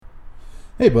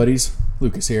Hey buddies,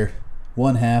 Lucas here,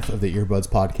 one half of the Earbuds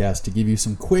podcast to give you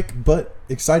some quick but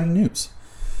exciting news.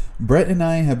 Brett and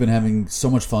I have been having so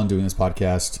much fun doing this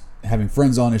podcast, having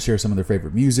friends on to share some of their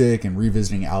favorite music and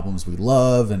revisiting albums we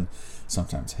love and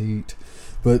sometimes hate.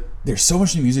 But there's so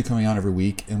much new music coming out every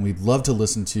week, and we'd love to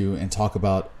listen to and talk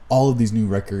about all of these new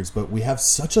records, but we have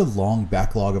such a long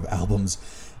backlog of albums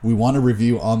we want to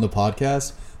review on the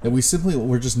podcast that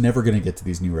we're just never going to get to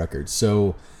these new records.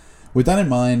 So with that in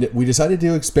mind, we decided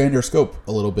to expand our scope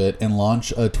a little bit and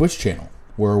launch a Twitch channel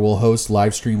where we'll host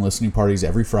live stream listening parties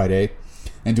every Friday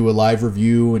and do a live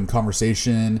review and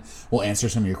conversation. We'll answer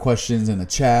some of your questions in the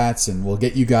chats, and we'll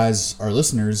get you guys, our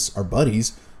listeners, our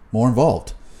buddies, more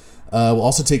involved. We'll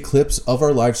also take clips of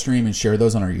our live stream and share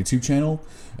those on our YouTube channel,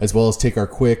 as well as take our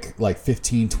quick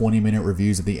 15-20 minute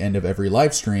reviews at the end of every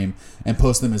live stream and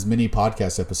post them as mini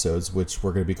podcast episodes, which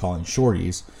we're going to be calling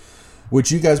shorties, which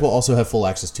you guys will also have full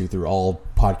access to through all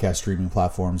podcast streaming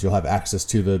platforms. You'll have access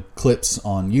to the clips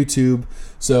on YouTube.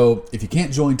 So if you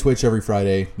can't join Twitch every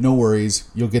Friday, no worries.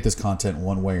 You'll get this content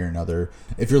one way or another.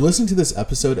 If you're listening to this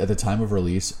episode at the time of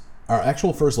release, our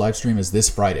actual first live stream is this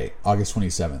Friday, August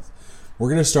 27th. We're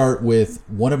going to start with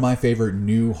one of my favorite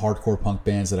new hardcore punk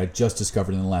bands that I just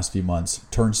discovered in the last few months,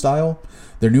 Turnstile.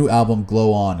 Their new album,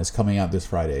 Glow On, is coming out this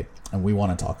Friday, and we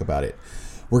want to talk about it.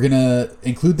 We're going to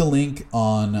include the link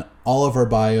on all of our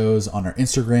bios on our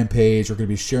Instagram page. We're going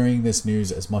to be sharing this news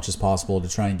as much as possible to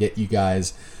try and get you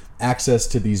guys access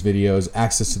to these videos,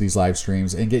 access to these live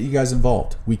streams, and get you guys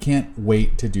involved. We can't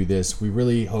wait to do this. We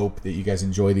really hope that you guys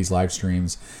enjoy these live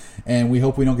streams, and we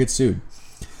hope we don't get sued.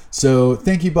 So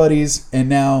thank you, buddies. And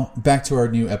now back to our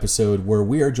new episode where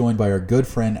we are joined by our good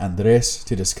friend Andres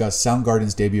to discuss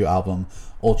Soundgarden's debut album,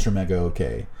 Ultra Mega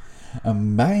OK.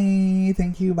 Bye.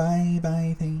 Thank you. Bye.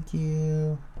 Bye. Thank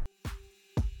you.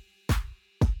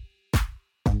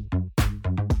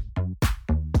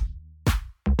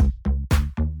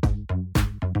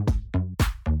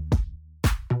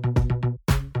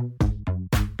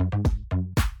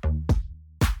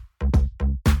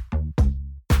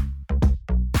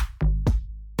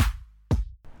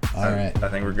 All right. I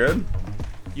think we're good.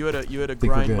 You had a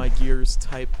grind my gears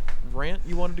type rant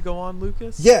you wanted to go on,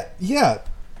 Lucas? Yeah.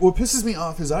 What pisses me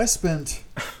off is I spent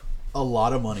a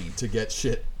lot of money to get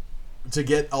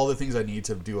all the things I need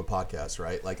to do a podcast,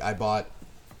 right? Like I bought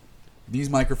these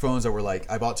microphones that were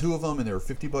I bought two of them and they were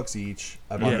 $50 each.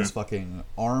 I bought this fucking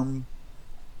arm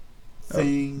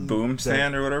thing, boom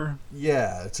stand or whatever.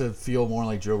 Yeah, to feel more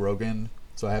like Joe Rogan.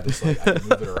 So I have this I can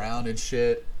move it around and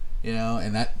shit,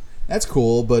 and that's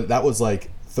cool, but that was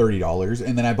 $30.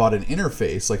 And then I bought an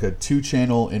interface, a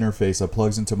 2-channel interface that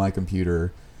plugs into my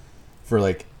computer for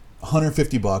 $150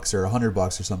 or $100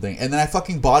 or something. And then I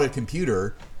fucking bought a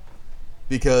computer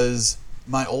because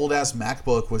my old ass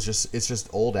MacBook it's just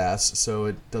old ass, so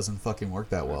it doesn't fucking work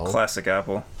that well. Classic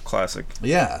Apple. Classic.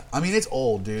 Yeah. I mean, it's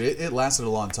old, dude. It lasted a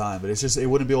long time, but it's just, it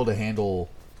wouldn't be able to handle,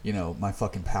 my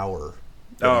fucking power.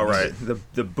 Oh, right.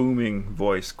 The booming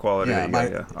voice quality.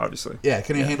 Yeah, obviously. Yeah, it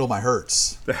couldn't handle my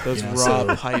hertz. Those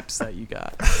raw pipes that you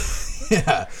got.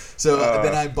 Yeah. So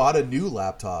then I bought a new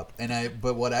laptop,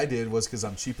 but what I did was, because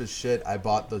I'm cheap as shit, I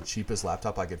bought the cheapest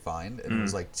laptop I could find, and it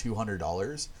was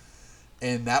 $200.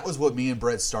 And that was what me and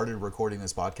Brett started recording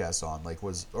this podcast on.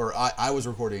 I was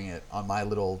recording it on my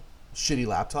little shitty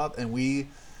laptop, and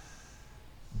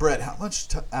Brett,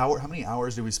 how many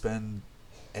hours did we spend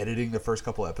editing the first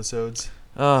couple episodes?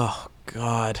 Oh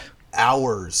God.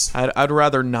 Hours. I'd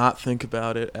rather not think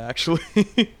about it, actually.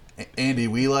 Andy,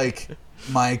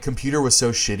 my computer was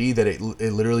so shitty that it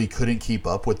literally couldn't keep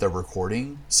up with the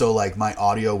recording, so my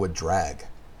audio would drag.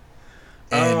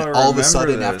 And all of a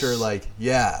sudden, after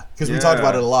because we talked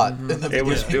about it a lot. In the it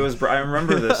was. I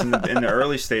remember this in the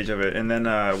early stage of it, and then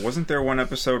wasn't there one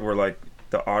episode where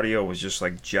the audio was just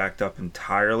jacked up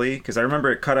entirely? Because I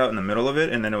remember it cut out in the middle of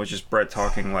it, and then it was just Brett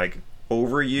talking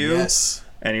over you. Yes.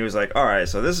 And he was like, "All right,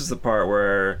 so this is the part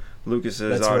where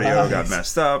Lucas's audio got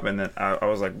messed up," and then I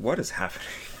was like, "What is happening?"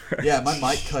 Yeah, my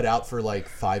mic cut out for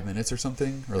 5 minutes or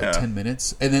something, or 10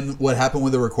 minutes. And then what happened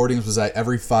with the recordings was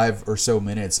every 5 or so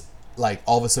minutes,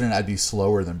 all of a sudden I'd be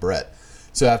slower than Brett.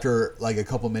 So after a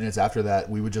couple minutes after that,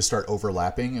 we would just start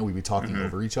overlapping and we'd be talking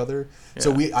over each other. Yeah.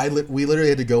 So we literally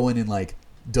had to go in and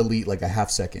delete a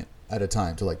half second at a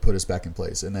time to put us back in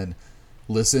place, and then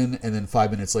listen, and then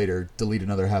 5 minutes later delete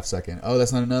another half second. Oh,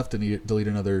 that's not enough, to delete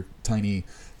another tiny,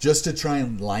 just to try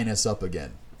and line us up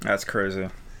again. That's crazy.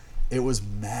 It was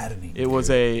maddening. It was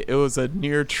a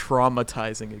near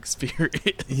traumatizing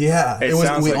experience. Yeah, it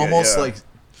was.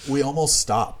 We almost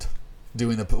stopped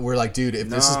doing the. We're like, dude, if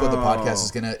this is what the podcast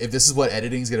is gonna, if this is what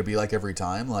editing is gonna be like every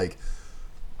time,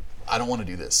 I don't want to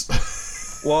do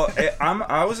this. Well,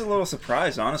 I was a little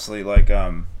surprised, honestly. Like,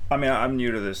 I mean, I'm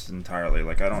new to this entirely.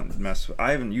 Like,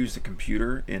 I haven't used a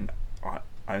computer in.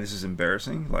 This is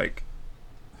embarrassing. Like,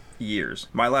 years.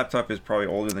 My laptop is probably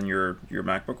older than your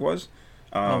MacBook was.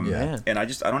 Man. And I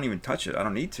don't even touch it. I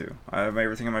don't need to. I have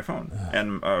everything on my phone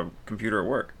and a computer at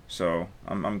work, so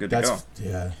I'm good to go.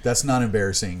 Yeah, that's not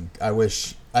embarrassing. I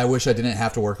wish I didn't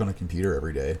have to work on a computer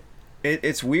every day.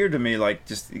 It's weird to me, like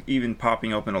just even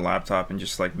popping open a laptop and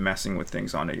just like messing with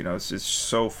things on it. You know, it's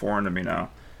so foreign to me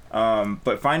now.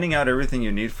 But finding out everything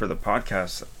you need for the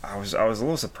podcast, I was a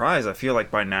little surprised. I feel like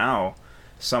by now,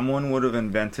 someone would have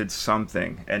invented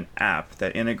something, an app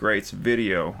that integrates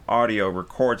video, audio,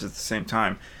 records at the same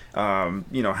time.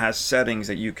 You know, has settings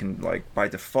that you can like by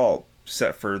default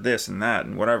set for this and that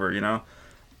and whatever. You know,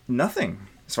 nothing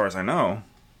as far as I know.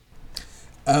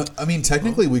 I mean,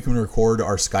 technically, we can record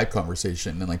our Skype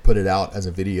conversation and like put it out as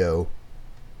a video,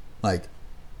 like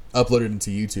upload it into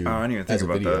YouTube. Oh, I didn't even think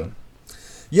about that.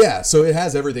 Yeah, so it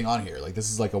has everything on here. Like this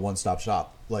is like a one-stop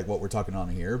shop, like what we're talking on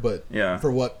here. But yeah,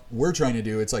 for what we're trying to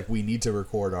do, it's like we need to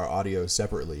record our audio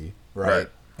separately, right?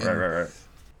 Right.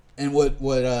 And what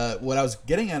I was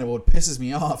getting at, and what pisses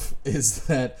me off, is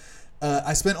that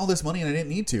I spent all this money and I didn't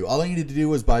need to. All I needed to do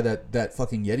was buy that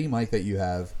fucking Yeti mic that you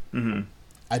have. Mm-hmm.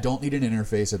 I don't need an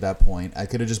interface at that point. I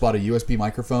could have just bought a USB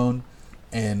microphone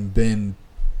and been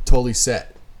totally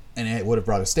set. And it would have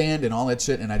brought a stand and all that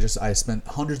shit. And I spent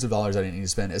hundreds of dollars I didn't need to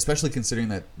spend, especially considering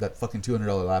that fucking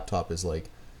 $200 laptop is like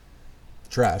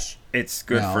trash. It's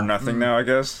good for nothing now, I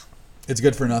guess. It's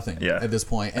good for nothing at this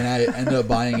point. And I ended up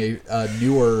buying a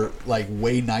newer, like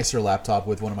way nicer laptop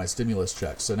with one of my stimulus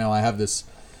checks. So now I have this.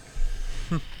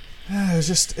 It's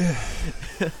just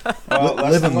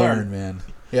live and learn, man.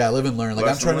 Yeah, live and learn. Like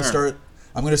I'm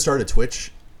going to start a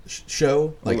Twitch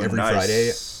show like every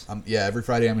Friday. Every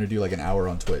Friday I'm going to do like an hour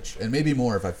on Twitch, and maybe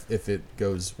more if it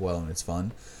goes well and it's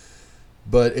fun.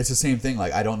 But it's the same thing.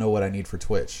 Like I don't know what I need for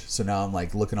Twitch, so now I'm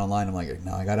like looking online. I'm like,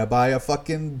 now I gotta buy a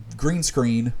fucking green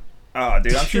screen. Oh,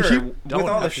 dude, I'm sure with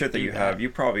all the shit that you have,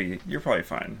 you're probably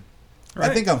fine. Right?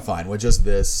 I think I'm fine with just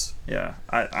this. Yeah,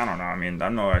 I don't know. I mean,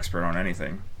 I'm no expert on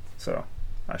anything, so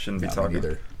I shouldn't be talking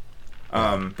either.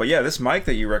 But yeah, this mic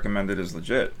that you recommended is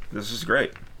legit. This is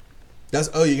great. That's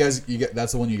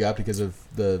that's the one you got because of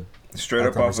the straight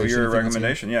up off of your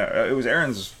recommendation. Yeah, it was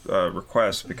Erin's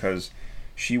request because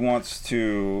she wants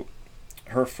to.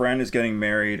 Her friend is getting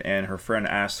married, and her friend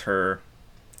asked her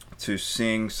to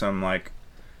sing some like,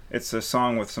 it's a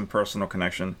song with some personal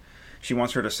connection. She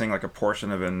wants her to sing like a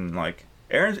portion of it. And like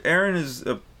Erin is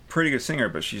a pretty good singer,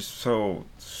 but she's so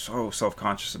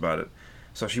self-conscious about it.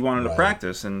 So she wanted to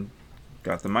practice and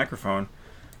got the microphone.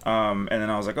 And then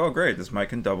I was like, oh, great, this mic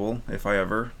can double if I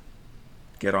ever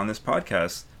get on this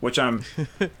podcast, which I'm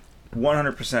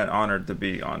 100% honored to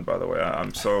be on, by the way.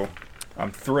 I'm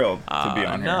thrilled to be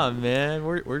on here. No, man,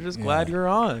 we're just glad you're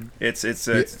on.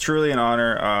 It's truly an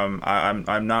honor.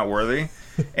 I'm not worthy,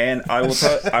 and I will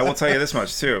tell you this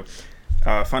much too.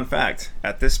 Fun fact: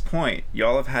 at this point,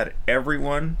 y'all have had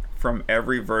everyone from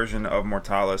every version of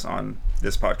Mortalis on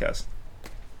this podcast.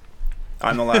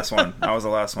 I'm the last one. I was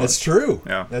the last one. That's true.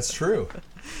 Yeah, that's true.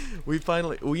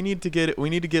 We need to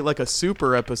get like a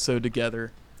super episode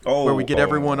together, where we get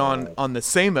everyone on the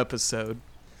same episode.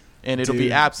 And it'll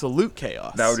be absolute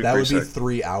chaos. That would be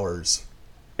 3 hours.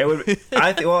 It would.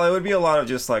 It would be a lot of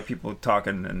just like people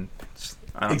talking and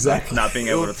not being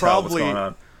able to tell what's going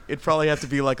on. It'd probably have to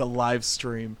be like a live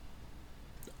stream.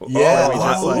 Yeah, an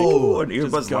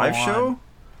Earbuds live show.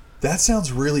 That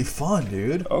sounds really fun,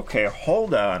 dude. Okay,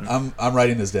 hold on. I'm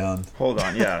writing this down. Hold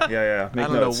on. Yeah. I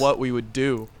don't know what we would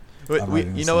do.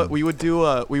 You know what we would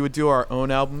do? We would do our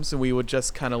own albums, and we would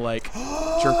just kind of like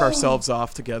jerk ourselves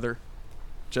off together.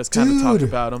 Just kind of talk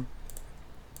about them.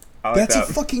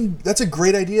 That's a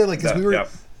great idea. Like, because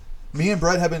me and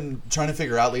Brett have been trying to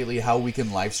figure out lately how we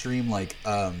can live stream like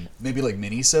maybe like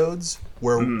mini-sodes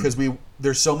where because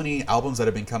there's so many albums that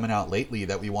have been coming out lately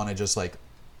that we want to just like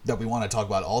that we want to talk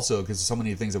about also because so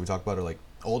many things that we talk about are like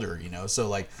older, you know. So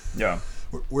like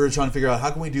we're trying to figure out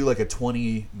how can we do like a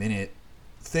 20-minute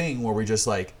thing where we just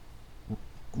like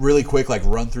really quick like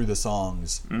run through the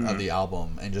songs of the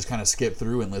album and just kind of skip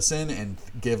through and listen and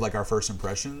give like our first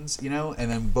impressions, you know,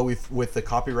 and then but with the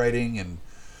copywriting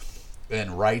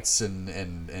and rights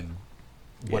and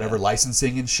whatever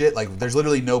licensing and shit, like there's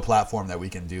literally no platform that we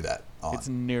can do that on. It's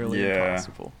nearly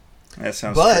impossible. That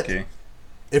sounds tricky.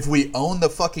 If we own the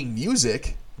fucking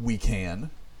music, we can,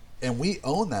 and we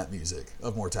own that music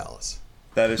of Mortalis.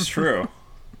 That is true.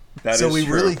 So we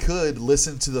really could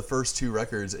listen to the first 2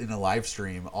 records in a live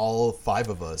stream, all 5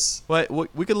 of us.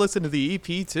 What we could listen to the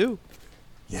EP too.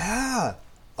 Yeah.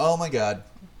 Oh my god.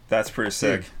 That's pretty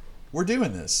sick. Dude, we're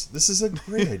doing this. This is a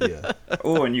great idea.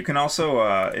 Oh, and you can also,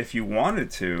 if you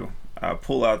wanted to,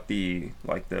 pull out the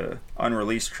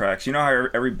unreleased tracks. You know how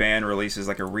every band releases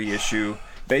like a reissue.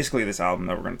 Basically, this album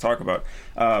that we're going to talk about,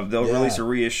 they'll release a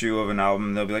reissue of an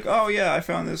album. They'll be like, "Oh yeah, I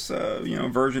found this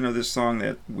version of this song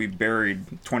that we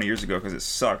buried 20 years ago because it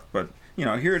sucked, but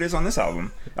here it is on this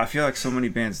album." I feel like so many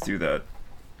bands do that.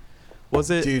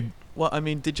 Was it? Dude. Well, I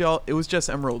mean, did y'all? It was just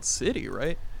Emerald City,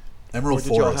 right? Emerald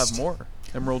Forest. Forest. Did y'all have more?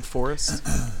 Emerald Forest.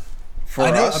 For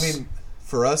us,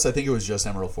 for us, I think it was just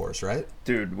Emerald Forest, right?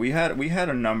 Dude, we had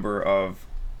a number of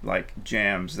like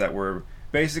jams that were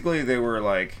basically they were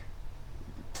like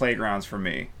playgrounds for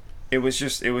me. It was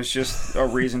just a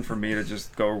reason for me to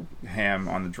just go ham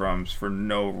on the drums for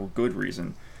no good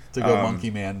reason. To go Monkey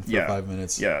Man for 5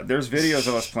 minutes. Yeah, there's videos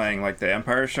of us playing like the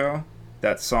Empire Show.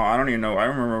 That song, I don't even know. I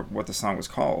don't remember what the song was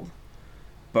called,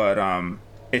 but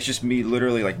it's just me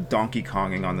literally like Donkey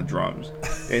Konging on the drums.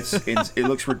 It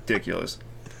looks ridiculous.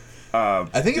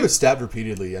 I think it was Stabbed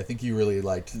Repeatedly. I think you really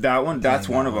liked that one. That's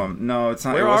one of them. No, it's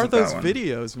not. Where are those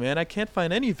videos, man? I can't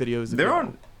find any videos. They're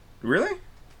on. Really?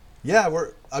 Yeah,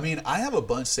 I have a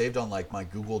bunch saved on like my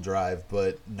Google Drive,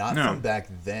 but not from back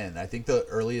then. I think the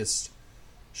earliest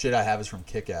shit I have is from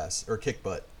Kick-Ass or Kick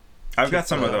Butt. I've got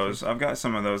some of those.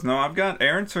 No,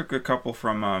 Aaron took a couple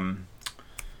from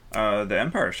the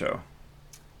Empire Show.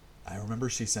 I remember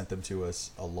she sent them to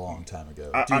us a long time ago.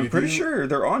 I'm pretty sure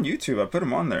they're on YouTube. I put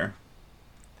them on there.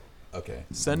 Okay.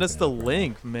 Send us the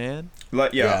link, man.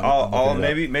 I'll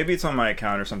maybe it's on my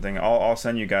account or something. I'll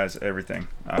send you guys everything.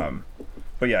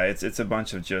 But yeah, it's a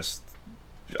bunch of just.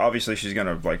 Obviously, she's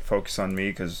gonna like focus on me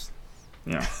because,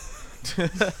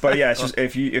 But yeah, it's just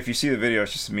if you see the video,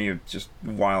 it's just me just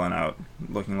wilding out,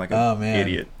 looking like an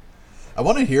idiot. I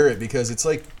want to hear it because it's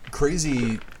like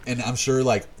crazy, and I'm sure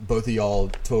like both of y'all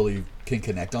totally can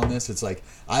connect on this. It's like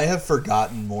I have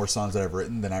forgotten more songs that I've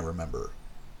written than I remember.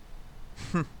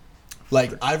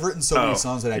 Like I've written so many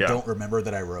songs that I don't remember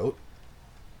that I wrote.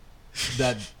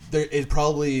 That it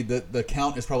probably the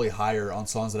count is probably higher on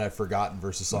songs that I've forgotten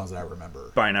versus songs that I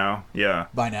remember. By now.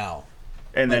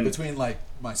 And like then between like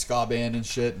my ska band and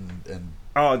shit and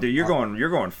oh dude, you're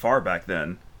going far back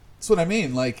then. That's what I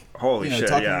mean. Like holy shit,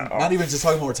 not even just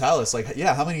talking Mortalis. Like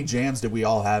how many jams did we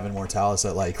all have in Mortalis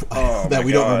that like that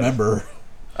we don't remember?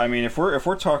 I mean, if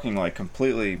we're talking like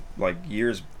completely like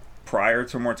years prior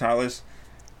to Mortalis,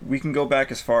 we can go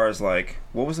back as far as like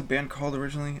what was the band called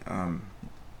originally?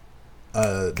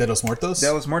 De Los Muertos.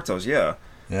 De Los Muertos, yeah.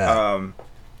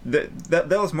 De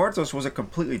Los Muertos was a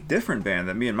completely different band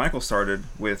that me and Michael started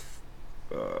with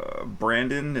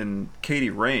Brandon and Katie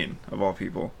Rain, of all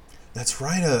people. That's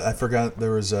right. I forgot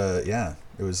there was it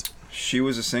was. She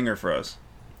was a singer for us.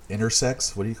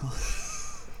 Intersex? What do you call it?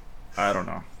 I don't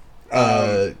know.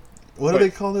 What do they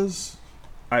call those?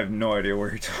 I have no idea where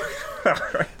you're talking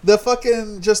about. Right? The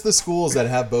fucking just the schools that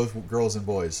have both girls and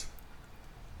boys.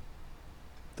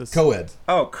 Co-ed.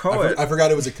 Oh, co-ed. I forgot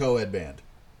it was a co-ed band.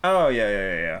 Oh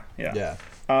yeah.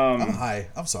 I'm high.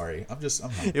 I'm sorry. I'm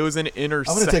high. It was an intersex.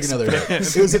 I'm gonna take another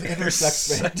hit. It was an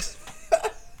intersex band.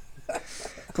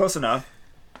 Close enough.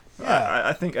 Yeah,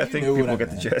 I think people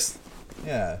get the gist.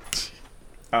 Yeah.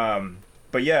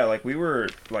 But yeah, like we were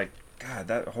like, God,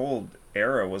 that whole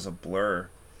era was a blur,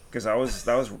 because that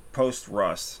was post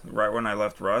Rust, right when I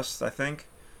left Rust, I think,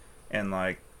 and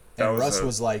like Rust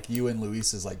was like you and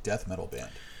Luis's like death metal band.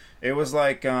 It was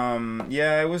like,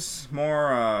 it was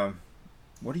more,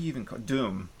 what do you even call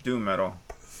doom metal?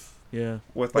 Yeah.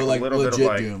 With like a little bit of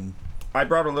like doom. I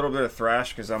brought a little bit of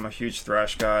thrash because I'm a huge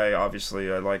thrash guy.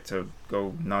 Obviously, I like to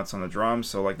go nuts on the drums.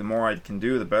 So like the more I can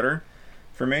do, the better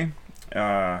for me.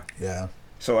 Yeah.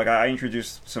 So like I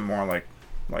introduced some more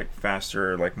like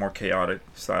faster, like more chaotic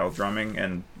style drumming,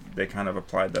 and they kind of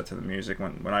applied that to the music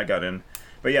when I got in.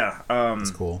 But yeah,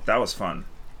 that's cool. That was fun.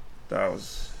 That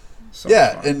was so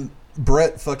fun. Fun. And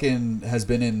Brett fucking has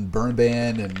been in Burn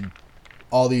Band and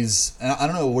all these. And I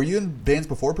don't know. Were you in bands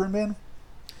before Burn Band?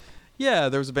 Yeah,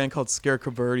 there was a band called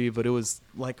Scarecrow, but it was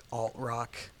like alt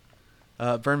rock.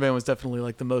 Burn Band was definitely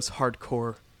like the most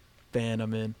hardcore band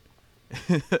I'm in.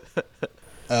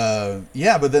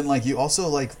 Yeah, but then like you also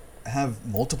like have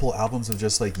multiple albums of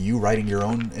just like you writing your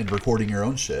own and recording your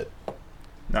own shit.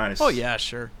 Nice. Oh yeah,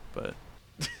 sure, but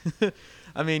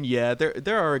I mean, yeah,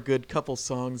 there are a good couple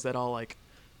songs that I'll like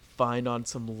find on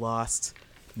some Lost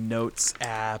Notes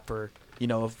app or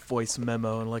a voice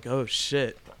memo and like, oh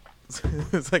shit.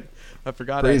 It's like I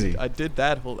forgot I did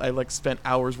that I like spent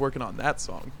hours working on that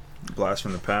song. Blast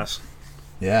from the past.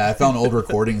 Yeah, I found old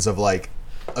recordings of like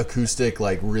acoustic,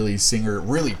 like really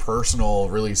personal,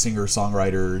 really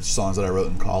singer-songwriter songs that I wrote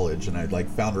in college, and I like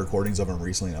found recordings of them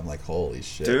recently, and I'm like, holy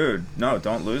shit, Dude, no,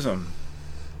 don't lose them.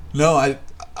 No,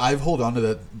 I've hold on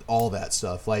to all that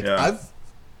stuff. Like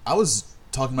I was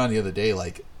talking about it the other day,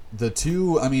 like the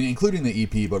two, I mean, including the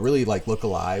EP, but really like Look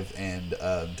Alive and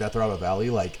Death Rabbit Valley.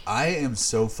 Like I am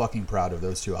so fucking proud of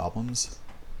those two albums.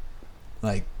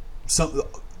 Like some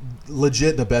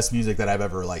legit the best music that I've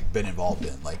ever like been involved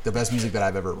in. Like the best music that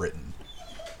I've ever written.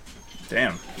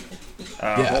 Damn.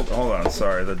 Yeah. Hold on,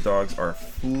 sorry, the dogs are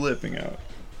flipping out.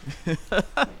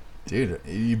 Dude,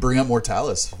 you bring up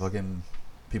Mortalis, fucking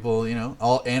people, you know,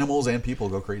 all animals and people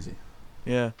go crazy.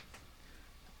 Yeah.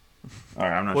 All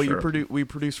right, I'm not sure. We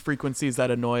produce frequencies that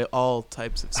annoy all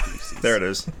types of species. There it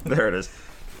is. There it is.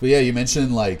 But yeah, you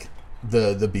mentioned like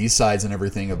the B-sides and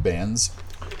everything of bands.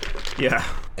 Yeah.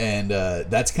 And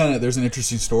that's kind of, there's an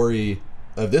interesting story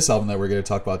of this album that we're going to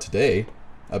talk about today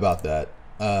about that.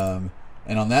 And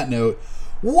on that note,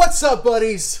 what's up,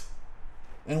 buddies?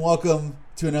 And welcome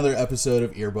to another episode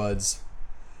of Earbuds,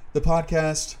 the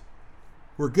podcast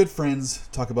where good friends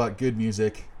talk about good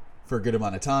music for a good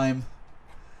amount of time.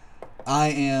 I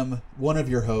am one of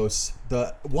your hosts,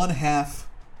 the one half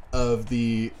of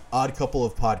the Odd Couple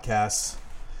of Podcasts.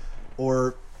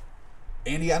 Or,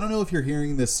 Andy, I don't know if you're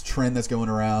hearing this trend that's going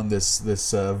around, this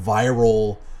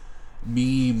viral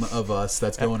meme of us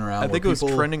that's going around. I think it was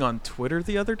trending on Twitter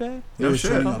the other day. It was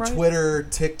trending on Twitter,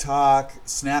 TikTok,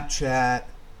 Snapchat,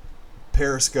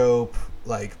 Periscope.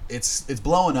 Like, it's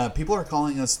blowing up. People are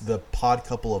calling us the Pod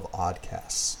Couple of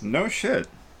Oddcasts. No shit.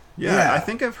 Yeah, I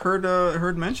think I've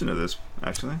heard mention of this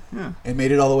actually. Yeah, it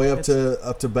made it all the way up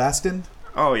to Baston.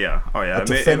 Oh yeah. Up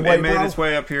to It Fenway, made bro? its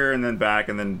way up here and then back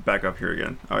up here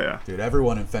again. Oh yeah, dude,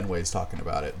 everyone in Fenway is talking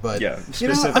about it. But yeah,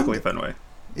 specifically Fenway.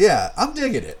 Yeah, I'm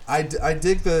digging it. I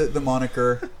dig the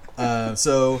moniker.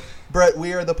 So Brett,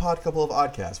 we are the Pod Couple of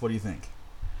Oddcasts. What do you think?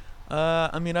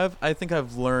 I mean, I think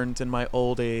I've learned in my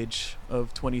old age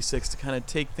of 26 to kind of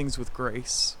take things with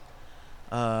grace.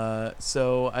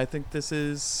 So I think this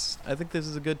is a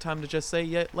good time to just say,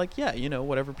 yeah, you know,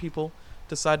 whatever people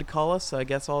decide to call us, I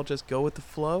guess I'll just go with the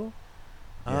flow.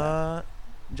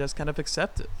 Just kind of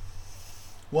accept it.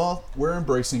 Well, we're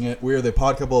embracing it. We are the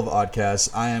Pod Couple of Oddcasts.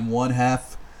 I am one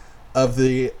half of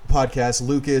the podcast,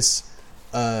 Lucas.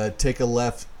 Take a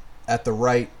left at the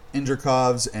right,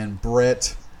 Indrakovs, and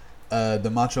Brett,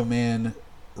 the Macho Man,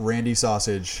 Randy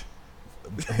Sausage,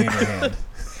 hammer hand.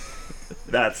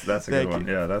 That's a good one.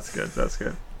 Yeah, that's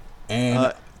good.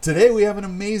 And today we have an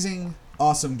amazing,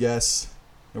 awesome guest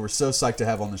that we're so psyched to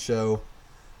have on the show.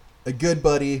 A good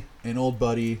buddy, an old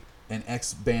buddy, an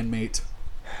ex-bandmate.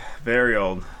 Very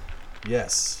old.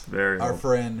 Yes. Very old. Our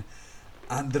friend,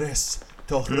 Andres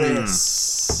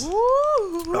Torres.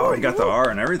 Oh, he got the R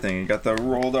and everything. He got the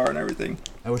rolled R and everything.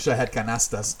 I wish I had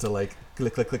canastas to like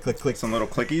click, click, click, click, click. Some little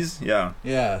clickies. Yeah.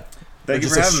 Yeah. Thank you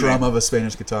just for a having strum me. of a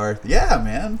Spanish guitar. Yeah,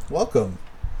 man. Welcome.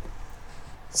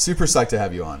 Super psyched to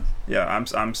have you on. Yeah, I'm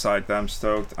psyched. I'm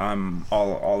stoked. I'm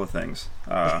all the things.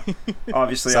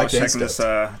 Obviously, I was checking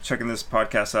this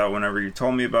podcast out whenever you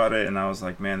told me about it, and I was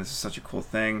like, man, this is such a cool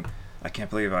thing. I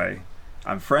can't believe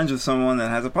I'm friends with someone that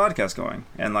has a podcast going,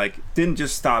 and like didn't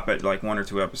just stop at like 1 or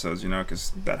 2 episodes, you know,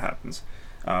 because that happens.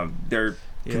 They're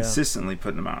consistently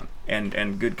putting them out,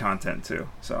 and good content too.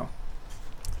 So.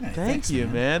 Hey, Thank you,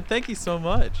 man. Thank you so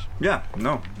much. Yeah,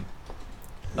 no.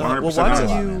 100%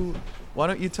 well, why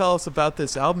don't you tell us about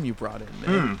this album you brought in,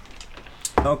 man?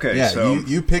 Okay, yeah, so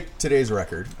you picked today's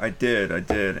record. I did,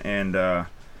 and a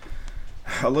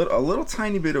little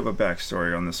tiny bit of a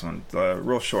backstory on this one,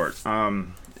 real short.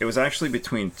 It was actually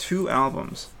between 2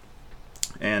 albums,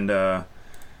 and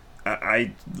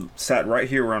I sat right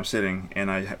here where I'm sitting,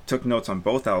 and I took notes on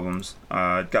both albums.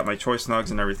 Got my choice nugs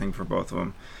and everything for both of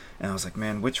them. And I was like,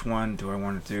 man, which one do I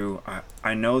want to do?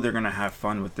 I know they're going to have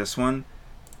fun with this one,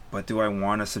 but do I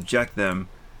want to subject them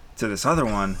to this other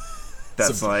one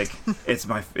that's like, it's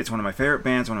one of my favorite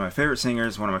bands, one of my favorite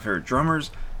singers, one of my favorite drummers.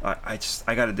 I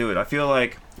got to do it. I feel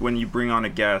like when you bring on a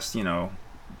guest, you know,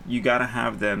 you got to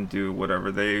have them do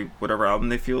whatever album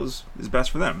they feel is best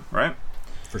for them, right?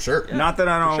 For sure. Yeah, not that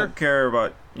I don't care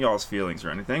about y'all's feelings or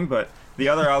anything, but the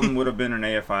other album would have been an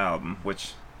AFI album,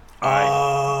 which...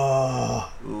 I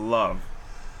love.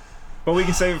 But we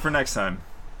can save it for next time.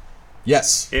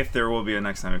 Yes. If there will be a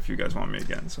next time if you guys want me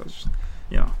again. So it's just,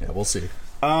 you know. Yeah, we'll see.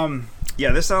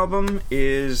 Yeah, this album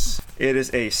is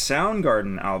a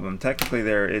Soundgarden album. Technically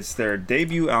it's their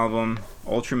debut album,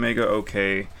 Ultra Mega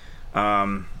OK.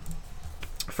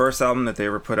 First album that they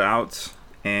ever put out,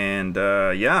 and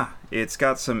it's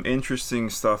got some interesting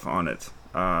stuff on it.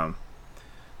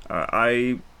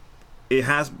 it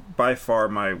has by far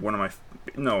my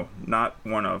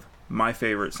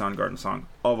favorite Soundgarden song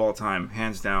of all time,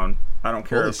 hands down. I don't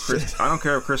care if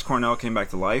Chris Cornell came back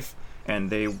to life and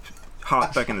they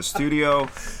hopped back in the studio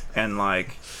and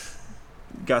like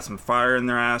got some fire in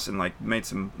their ass and like made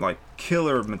some like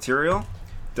killer material.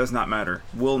 Does not matter.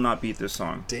 Will not beat this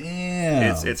song.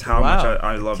 Damn. It's how much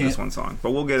I love this one song.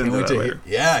 But we'll get into that later.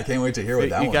 I can't wait to hear what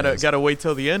that one is. You gotta wait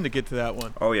till the end to get to that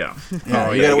one. Oh yeah. You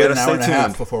gotta wait an hour and a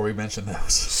half before we mention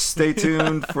those. Stay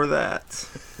tuned for that.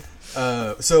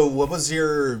 So what's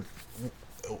your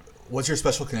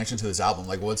special connection to this album?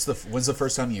 Like, when's the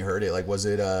first time you heard it? Like, was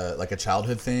it like a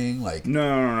childhood thing? Like,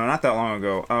 no, not that long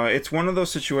ago. It's one of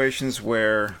those situations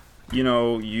where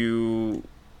you,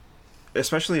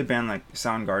 especially a band like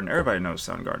Soundgarden. Everybody knows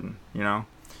Soundgarden, and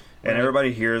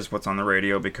everybody hears what's on the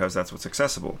radio because that's what's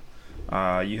accessible.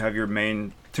 You have your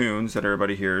main tunes that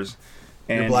everybody hears.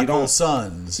 And your Black Hole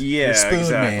Suns, your Spoon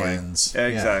Mans.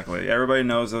 Exactly. Yeah. Everybody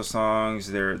knows those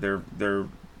songs.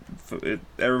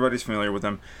 Everybody's familiar with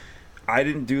them. I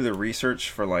didn't do the research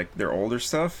for like their older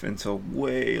stuff until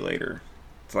way later.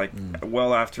 It's like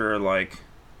well after like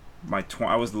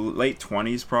I was late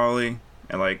 20s probably,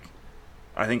 and like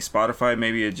I think Spotify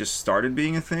maybe it just started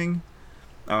being a thing,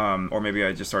 or maybe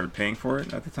I just started paying for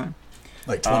it at the time.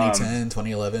 Like 2010,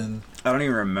 2011. I don't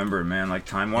even remember, man. Like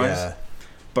time wise. Yeah.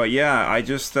 But yeah, I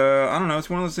just, I don't know, it's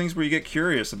one of those things where you get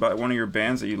curious about one of your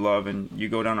bands that you love and you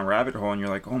go down a rabbit hole and you're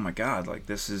like, oh my God, like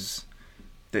this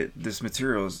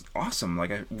material is awesome.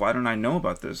 Like, why don't I know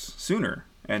about this sooner?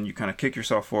 And you kind of kick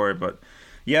yourself for it. But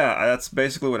yeah, that's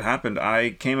basically what happened.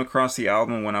 I came across the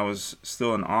album when I was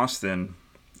still in Austin,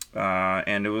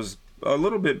 and it was a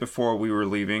little bit before we were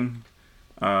leaving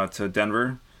to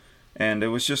Denver. And it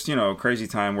was just, a crazy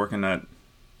time working at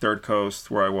Third Coast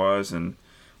where I was, and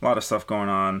a lot of stuff going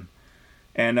on.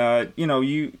 And I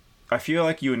feel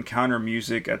like you encounter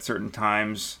music at certain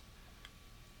times,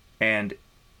 and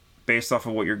based off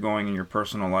of what you're going in your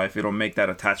personal life, it'll make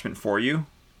that attachment for you.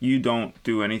 You don't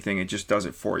do anything, it just does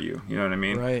it for you. You know what I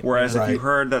mean? Right. Whereas if you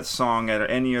heard that song at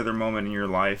any other moment in your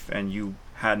life and you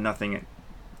had nothing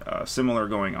similar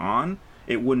going on,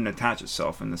 it wouldn't attach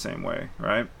itself in the same way,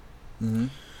 right? Mm-hmm.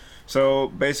 So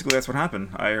basically, that's what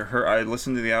happened. I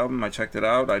listened to the album, I checked it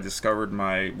out, I discovered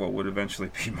what would eventually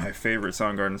be my favorite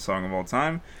Soundgarden song of all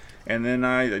time, and then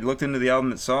I looked into the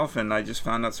album itself, and I just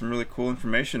found out some really cool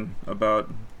information about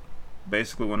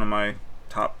basically one of my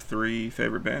top 3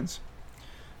 favorite bands.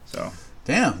 So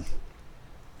damn,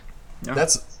 yeah.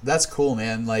 That's cool,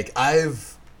 man. Like I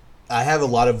have a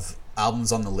lot of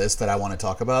albums on the list that I want to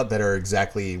talk about that are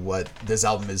exactly what this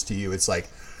album is to you. It's like.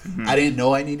 Mm-hmm. I didn't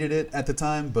know I needed it at the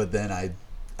time, but then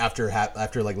after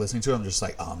like listening to it, I'm just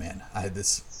like, oh man,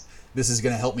 this is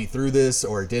gonna help me through this,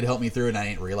 or it did help me through, and I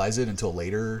didn't realize it until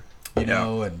later,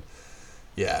 know. And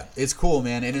yeah, it's cool,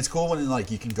 man, and it's cool when like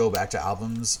you can go back to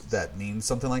albums that mean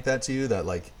something like that to you, that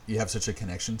like you have such a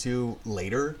connection to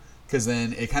later, because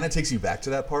then it kind of takes you back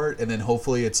to that part, and then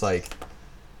hopefully it's like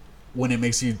when it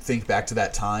makes you think back to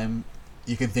that time,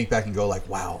 you can think back and go like,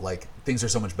 wow, like things are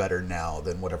so much better now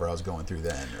than whatever I was going through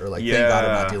then, or like thank God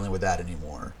I'm not dealing with that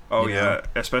anymore. Oh yeah,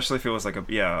 especially if it was like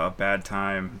a bad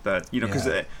time that because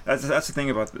that's the thing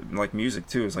about like music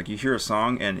too, is like you hear a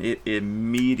song and it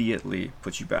immediately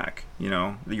puts you back.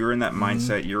 You're in that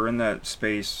mindset, you're in that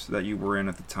space that you were in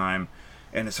at the time,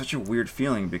 and it's such a weird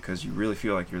feeling because you really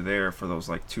feel like you're there for those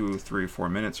like 2, 3, 4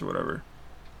 minutes or whatever.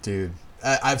 Dude.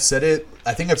 I've said it.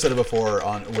 I think I've said it before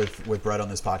with Brett on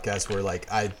this podcast, where like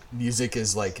music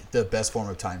is like the best form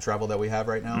of time travel that we have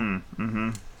right now.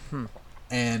 Mm-hmm.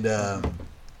 And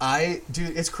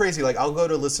dude, it's crazy. Like I'll go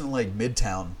to listen to like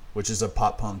Midtown, which is a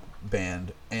pop punk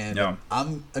band, and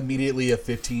I'm immediately a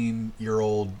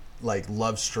 15-year-old like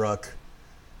love struck.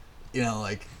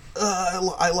 Like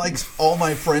I like all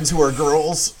my friends who are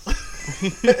girls,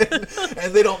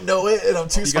 and they don't know it, and I'm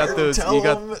too scared to tell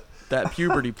them. That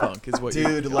puberty punk is what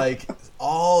dude, like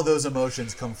all those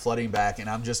emotions come flooding back, and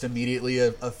I'm just immediately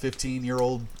a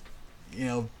 15-year-old,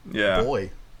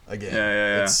 boy again.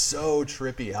 Yeah. It's so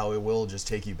trippy how it will just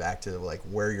take you back to like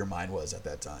where your mind was at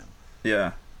that time.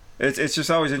 Yeah, it's just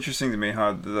always interesting to me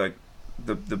how the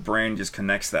brain just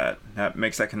connects that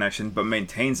makes that connection, but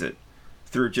maintains it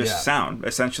through just sound.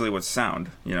 Essentially, what's sound,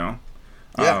 Yeah.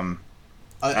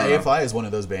 AFI is one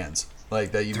of those bands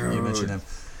like that you mentioned him.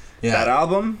 Yeah. That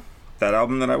album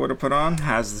that I would have put on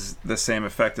has the same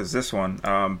effect as this one,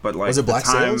 but like was it Black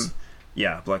Sails?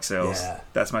 Yeah, Black Sails. Yeah.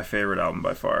 That's my favorite album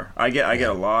by far. I get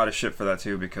a lot of shit for that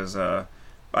too, because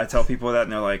I tell people that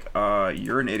and they're like,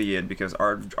 "You're an idiot," because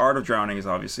Art of Drowning is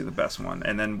obviously the best one,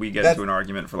 and then we get into an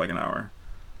argument for like an hour.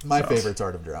 My favorite's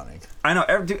Art of Drowning. I know.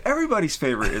 Dude, everybody's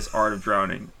favorite is Art of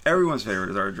Drowning. Everyone's favorite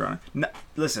is Art of Drowning. No,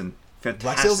 listen, fantastic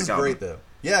Black Sails is album. great though.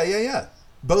 Yeah.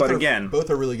 Both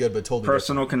are really good, but totally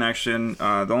personal connection.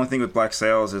 The only thing with Black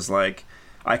Sails is like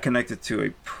I connected to a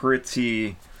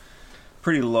pretty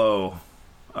low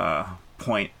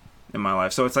point in my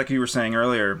life. So it's like you were saying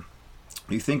earlier.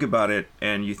 You think about it,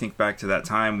 and you think back to that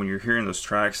time when you're hearing those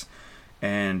tracks,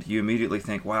 and you immediately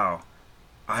think, "Wow,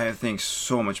 I have things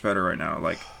so much better right now.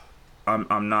 Like,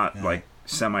 I'm not like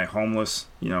semi-homeless.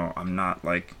 You know, I'm not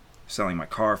like selling my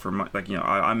car for like, you know,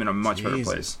 I'm in a much better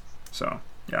place." So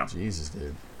yeah. Jesus,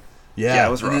 dude. Yeah,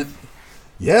 it was rough.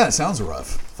 It sounds rough.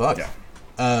 Fuck.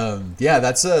 Yeah.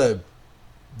 That's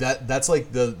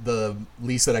like the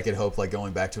least that I could hope, like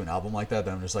going back to an album like that.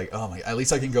 That I'm just like, oh my, at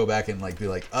least I can go back and like be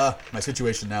like, my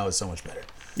situation now is so much better.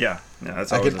 Yeah.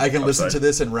 That's I can listen to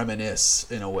this and reminisce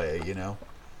in a way, you know.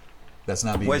 That's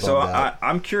not being Wait, so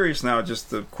I'm curious now,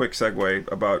 just a quick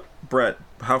segue about Brett.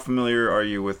 How familiar are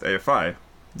you with AFI?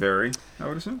 Very, I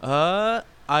would assume.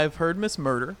 I've heard Miss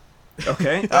Murder.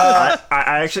 Okay.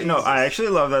 I actually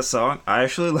love that song. I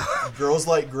actually love Girls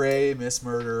Like Grey, Miss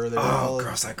Murder.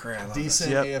 Girls Like Grey. I love decent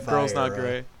Yep, AFI Girls era. Not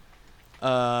Grey.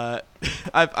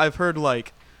 I've heard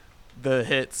like the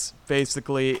hits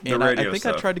basically, and I think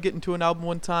stuff. I tried to get into an album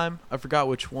one time. I forgot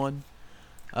which one,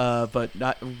 but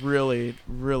not really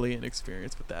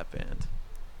inexperienced with that band.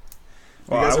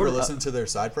 You guys ever listen to their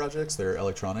side projects, their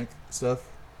electronic stuff?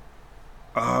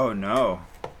 Oh no.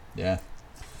 Yeah.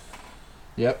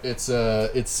 Yep, it's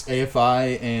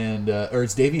AFI and or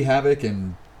it's Davey Havoc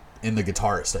and the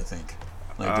guitarist, I think,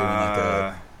 like doing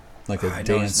like a I dance.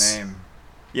 know his name.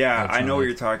 Yeah, I know what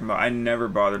you're talking about. I never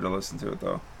bothered to listen to it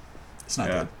though. It's not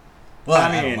good. Well,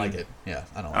 I don't like it. Yeah,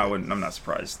 I don't. I'm not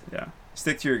surprised. Yeah,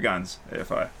 stick to your guns,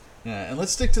 AFI. Yeah, and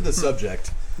let's stick to the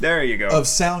subject. There you go. Of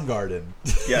Soundgarden.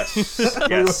 Yes.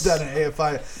 We wrote down an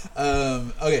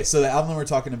AFI. Okay, so the album we're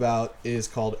talking about is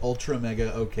called Ultra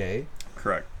Mega OK.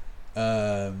 Correct.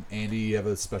 Andy, you have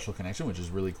a special connection, which is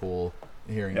really cool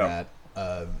hearing that.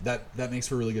 That makes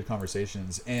for really good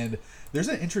conversations. And there's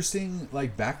an interesting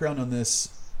like background on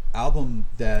this album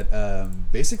that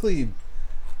basically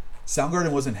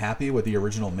Soundgarden wasn't happy with the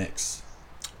original mix.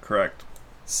 Correct.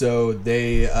 So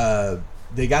they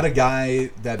got a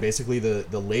guy that basically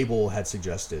the label had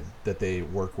suggested that they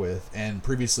work with, and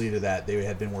previously to that they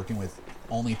had been working with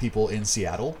only people in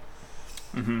Seattle.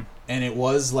 Mm-hmm. And it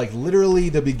was like literally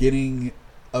the beginning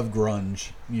of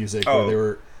grunge music, where they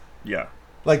were,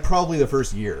 like probably the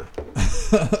first year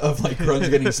of like grunge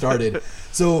getting started.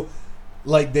 So,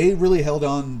 like they really held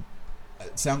on.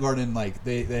 Soundgarden, like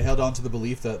they held on to the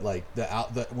belief that like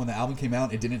when the album came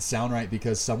out, it didn't sound right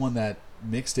because someone that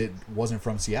mixed it wasn't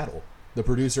from Seattle. The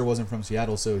producer wasn't from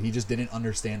Seattle, so he just didn't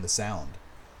understand the sound.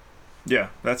 Yeah,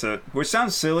 that's it. Which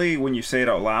sounds silly when you say it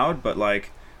out loud, but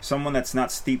like someone that's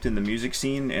not steeped in the music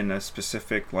scene in a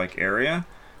specific like area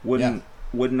wouldn't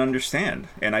understand.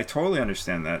 And I totally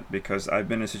understand that because I've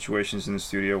been in situations in the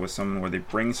studio with someone where they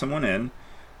bring someone in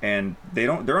and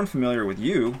they're unfamiliar with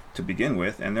you to begin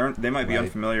with, and they might be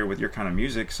unfamiliar with your kind of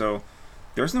music, so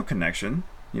there's no connection.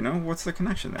 You know, what's the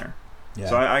connection there? Yeah.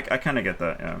 So I kind of get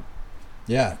that.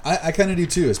 Yeah, I kind of do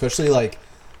too, especially like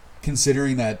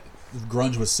considering that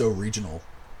grunge was so regional.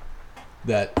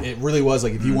 That it really was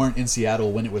like if you weren't in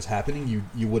Seattle when it was happening,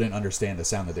 you wouldn't understand the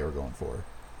sound that they were going for.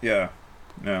 Yeah,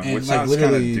 and which like sounds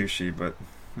kind of douchey, but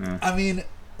I mean,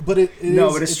 but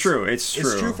it's true. It's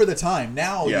true. It's true for the time.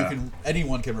 Now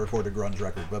anyone can record a grunge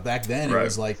record, but back then it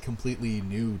was like completely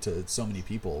new to so many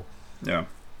people. Yeah.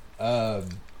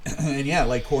 And yeah,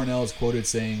 like Cornell is quoted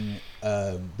saying,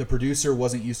 the producer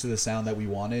wasn't used to the sound that we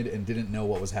wanted and didn't know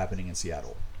what was happening in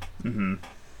Seattle. Mm-hmm.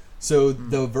 So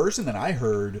the version that I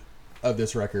heard of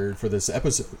this record for this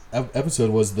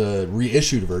episode was the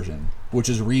reissued version, which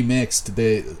is remixed.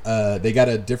 They got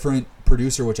a different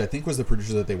producer, which I think was the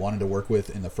producer that they wanted to work with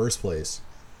in the first place.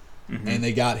 Mm-hmm. And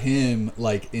they got him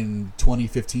like in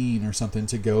 2015 or something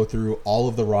to go through all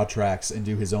of the raw tracks and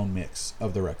do his own mix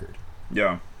of the record.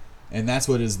 Yeah. And that's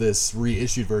what is this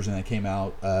reissued version that came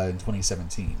out in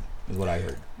 2017 is what I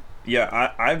heard.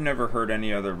 Yeah, I've never heard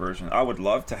any other version. I would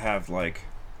love to have like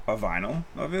a vinyl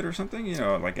of it or something, you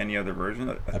know, like any other version.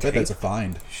 I bet that's a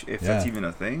find. If that's even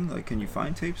a thing. Like, can you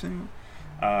find tapes anywhere?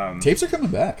 Tapes are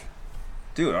coming back.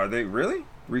 Dude, are they really?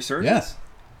 Resurgence?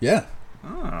 Yeah. Oh,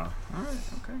 all right,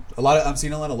 okay. I'm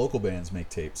seeing a lot of local bands make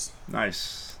tapes.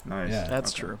 Nice. Yeah.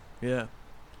 That's true. Yeah.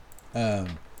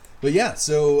 But yeah,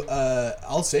 so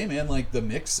I'll say, man, like the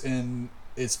mix and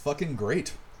it's fucking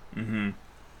great. Mm-hmm.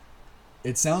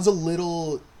 It sounds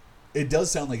it does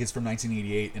sound like it's from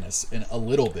 1988 in a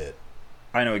little bit.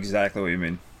 I know exactly what you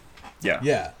mean. Yeah.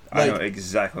 Yeah, I know like,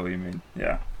 exactly what you mean.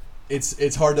 Yeah.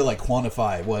 it's hard to like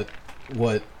quantify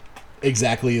what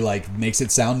exactly like makes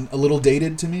it sound a little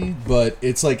dated to me, but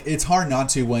it's like it's hard not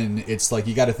to when it's like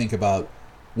you got to think about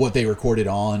what they recorded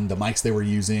on, the mics they were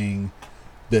using,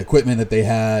 the equipment that they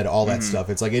had, all that stuff.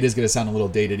 It's like it is going to sound a little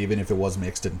dated even if it was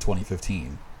mixed in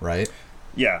 2015, right?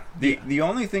 Yeah. The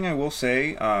only thing I will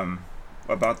say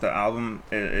about the album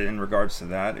in regards to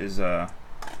that is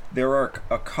there are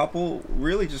a couple,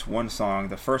 really just one song,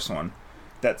 the first one,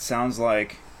 that sounds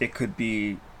like it could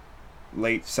be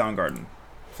late Soundgarden.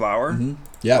 Flower.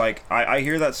 Yeah. Like I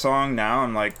hear that song now,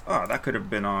 I'm like, oh, that could have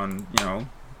been on,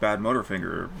 Bad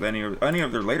Motorfinger or any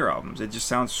of their later albums. It just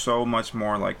sounds so much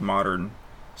more like modern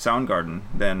Soundgarden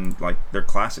than like their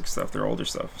classic stuff, their older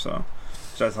stuff. So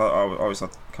I always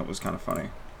thought it was kind of funny.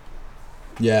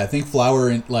 Yeah, I think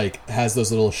Flower like has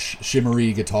those little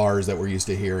shimmery guitars that we're used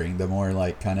to hearing, the more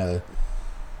like kind of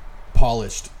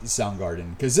polished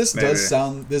Soundgarden. Because this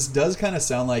does kind of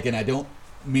sound like, and I don't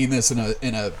mean this in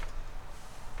a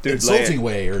Dude, insulting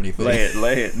way or anything.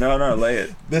 Lay it. No, lay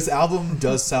it. This album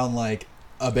does sound like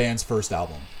a band's first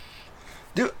album.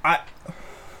 Dude,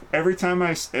 every time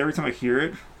I hear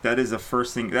it, that is the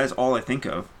first thing. That is all I think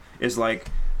of. Is like,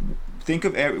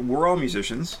 we're all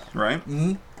musicians, right?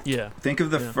 Mm-hmm. Yeah. Think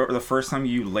of the first time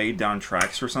you laid down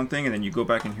tracks for something, and then you go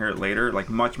back and hear it later, like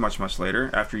much later,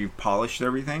 after you've polished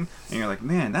everything, and you're like,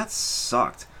 man, that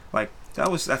sucked. Like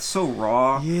that's so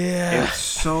raw. Yeah. It's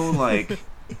so like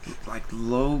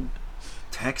low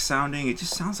tech sounding. It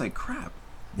just sounds like crap.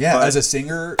 Yeah, But- as a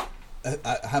singer,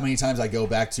 how many times I go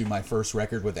back to my first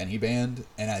record with any band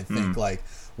and I think like,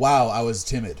 wow, I was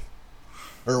timid.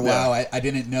 Or wow, I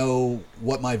didn't know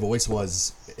what my voice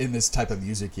was in this type of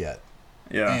music yet.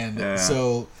 Yeah. And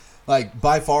so, like,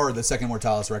 by far the second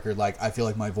Mortalis record, like, I feel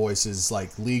like my voice is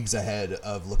like leagues ahead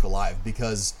of Look Alive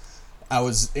because I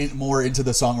was more into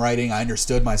the songwriting. I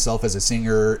understood myself as a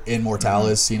singer in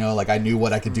Mortalis, like I knew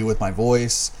what I could do with my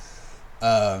voice.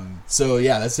 So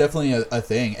yeah, that's definitely a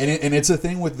thing. And it's a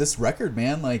thing with this record,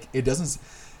 man. Like it doesn't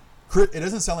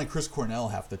sound like Chris Cornell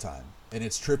half the time, and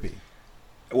it's trippy.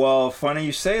 Well, funny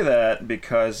you say that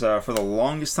because for the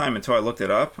longest time until I looked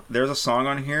it up, there's a song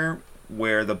on here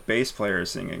where the bass player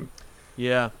is singing.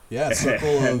 Yeah. Yeah,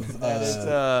 Circle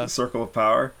of Circle of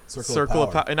Power. Circle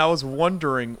of Power. And I was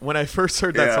wondering when I first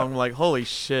heard that song, I'm like, holy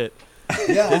shit.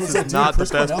 Yeah, This is not the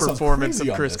best performance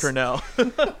of Chris Cornell.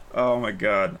 Oh my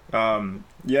god.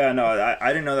 Yeah, no, I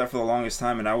didn't know that for the longest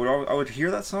time, and I would hear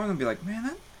that song and be like,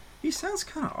 man, he sounds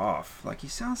kind of off. Like he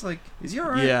sounds like, is he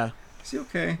all right? Yeah. Is he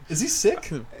okay? Is he sick?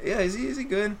 Yeah, is he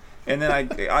good? And then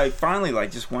I finally,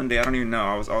 like, just one day, I don't even know,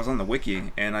 I was on the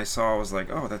wiki and I was like,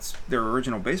 oh, that's their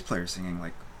original bass player singing.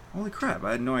 Like, holy crap,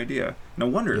 I had no idea. No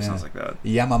wonder it sounds like that.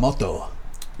 Yamamoto.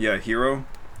 Yeah, Hiro.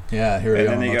 Yeah, Hiro And Yamamoto.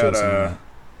 then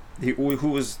they got who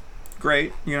was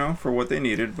great, for what they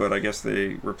needed, but I guess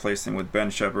they replaced him with Ben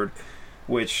Shepherd,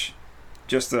 which,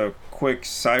 just a quick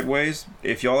sideways,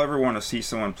 if y'all ever want to see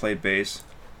someone play bass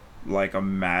like a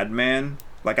madman,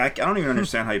 like I don't even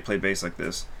understand how you play bass like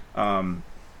this.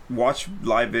 Watch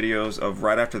live videos of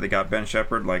right after they got Ben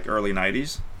Shepherd, like early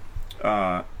 90s.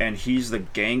 And he's the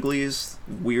gangliest,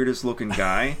 weirdest looking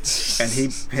guy. And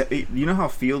he you know how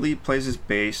Fieldy plays his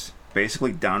bass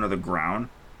basically down to the ground?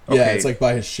 Okay, yeah, it's like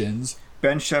by his shins.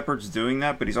 Ben Shepherd's doing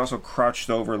that, but he's also crouched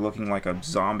over looking like a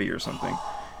zombie or something.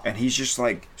 And he's just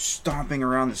like stomping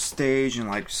around the stage and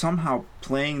like somehow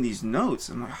playing these notes.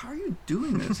 I'm like, how are you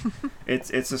doing this?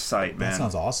 It's a sight, man. That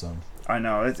sounds awesome. I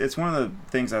know. It's one of the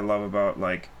things I love about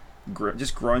like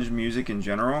just grunge music in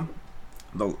general.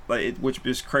 Which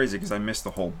is crazy because I missed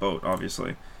the whole boat,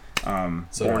 obviously. Born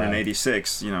in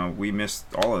 '86, we missed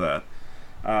all of that.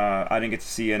 I didn't get to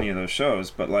see any of those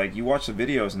shows, but like you watch the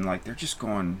videos and like they're just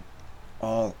going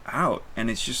all out,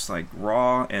 and it's just like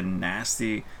raw and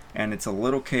nasty, and it's a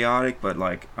little chaotic, but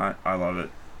like I love it.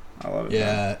 I love it. Yeah,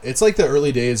 man. it's like the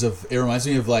early days of. It reminds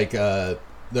me of like the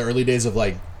early days of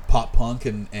like pop punk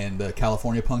and the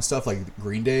California punk stuff, like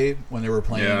Green Day when they were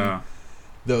playing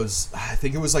those. I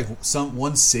think it was like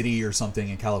one city or something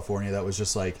in California that was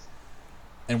just like,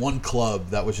 and one club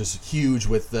that was just huge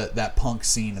with that punk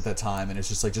scene at that time, and it's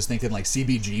just like just thinking like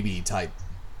CBGB type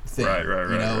thing,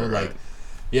 right.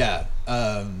 Yeah,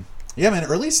 man.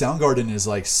 Early Soundgarden is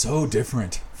like so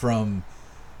different from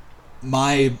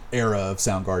my era of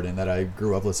Soundgarden that I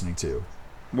grew up listening to.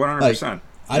 100%.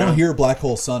 I don't hear Black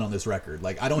Hole Sun on this record.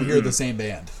 Like I don't hear the same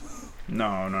band.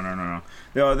 No.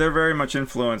 They're very much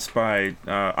influenced by.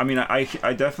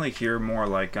 I definitely hear more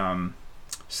like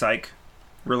psych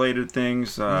related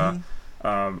things. A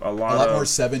lot more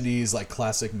 70s like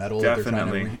classic metal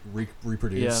definitely. that they're trying to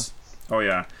reproduce. Oh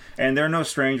yeah, and they're no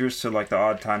strangers to like the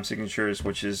odd time signatures,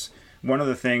 which is one of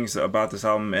the things about this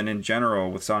album and in general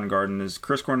with Soundgarden is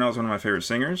Chris Cornell is one of my favorite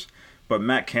singers, but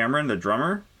Matt Cameron, the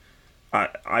drummer,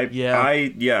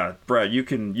 yeah, Brett, you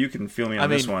can feel me on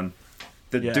this one.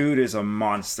 The dude is a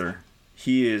monster.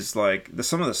 He is like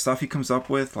some of the stuff he comes up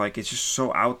with, like it's just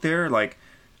so out there. Like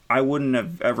I wouldn't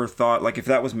have ever thought, like if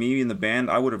that was me in the band,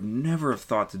 I would have never have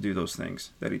thought to do those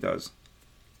things that he does.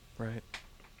 Right.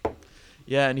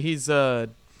 Yeah, and he's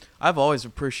I've always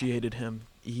appreciated him.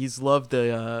 He's loved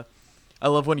I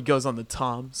love when he goes on the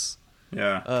toms.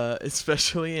 Yeah.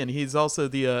 Especially, and he was also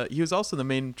the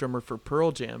main drummer for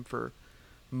Pearl Jam for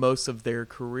most of their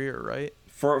career, right?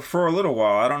 For a little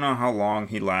while. I don't know how long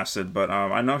he lasted, but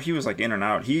I know he was like in and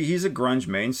out. He's a grunge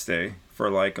mainstay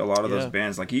for like a lot of those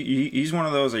bands. Like he's one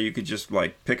of those that you could just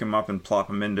like pick him up and plop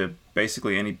him into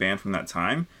basically any band from that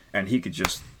time, and he could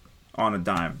just on a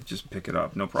dime just pick it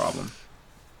up, no problem.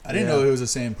 I didn't know he was the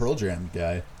same Pearl Jam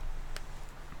guy.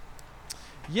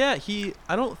 Yeah,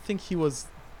 I don't think he was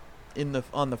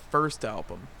on the first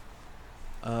album.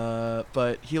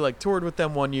 But he like toured with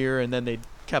them one year and then they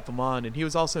kept him on, and he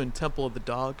was also in Temple of the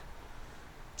Dog.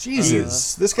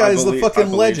 Jesus, this guy is the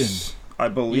fucking legend. I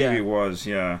believe he was,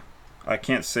 yeah. I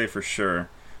can't say for sure.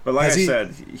 But like I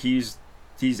said, he's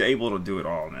able to do it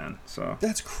all, man. So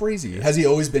that's crazy. Has he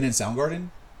always been in Soundgarden?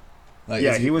 Like,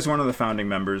 yeah, he was one of the founding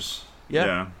members.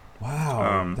 Yeah.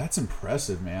 Wow, that's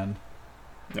impressive, man.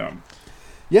 Yeah.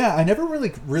 Yeah, I never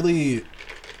really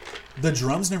the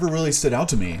drums never really stood out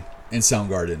to me in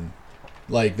Soundgarden.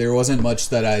 Like there wasn't much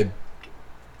that I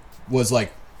was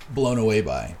like blown away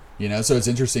by, you know. So it's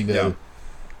interesting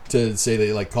to say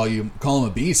that like call him a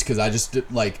beast, because I just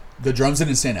like the drums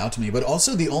didn't stand out to me. But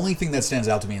also the only thing that stands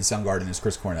out to me in Soundgarden is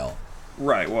Chris Cornell.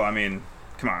 Right. Well, I mean,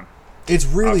 come on. It's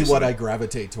really obviously what I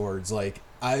gravitate towards. Like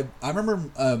I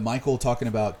remember Michael talking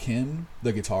about Kim,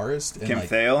 the guitarist, and Kim like,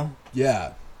 Thale.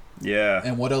 Yeah. Yeah.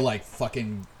 And what a like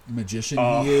fucking magician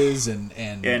he is, and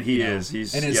he is.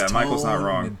 He's and his tone, Michael's not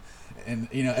wrong. And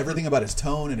you know everything about his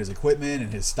tone and his equipment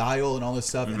and his style and all this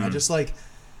stuff. And I just like,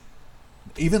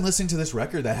 even listening to this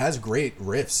record that has great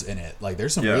riffs in it. Like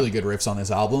there's some really good riffs on this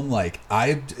album. Like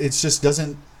it just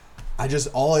doesn't.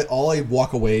 All I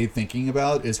walk away thinking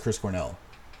about is Chris Cornell.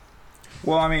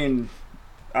 Well, I mean,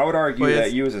 I would argue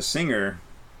that you as a singer,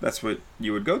 that's what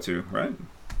you would go to, right?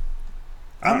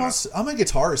 I'm a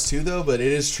guitarist too, though, but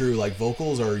it is true. Like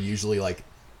vocals are usually like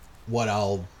what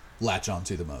I'll latch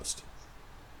onto the most.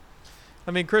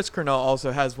 I mean, Chris Cornell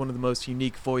also has one of the most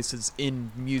unique voices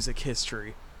in music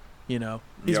history. You know,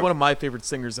 he's one of my favorite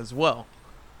singers as well.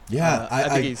 Yeah, I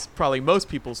think he's probably most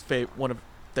people's one of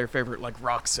their favorite like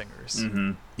rock singers.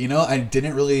 Mm-hmm. You know, I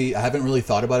haven't really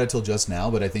thought about it till just now,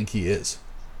 but I think he is.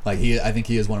 I think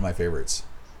he is one of my favorites.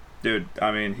 Dude,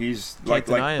 I mean, he's like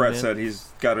Brett said, he's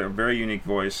got a very unique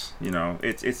voice. You know,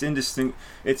 it's indistinct.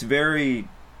 It's very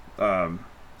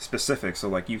specific. So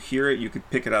like you hear it, you could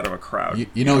pick it out of a crowd.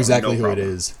 You know exactly who it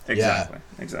is. Exactly.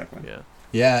 Yeah. Exactly. Yeah.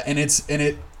 Yeah, and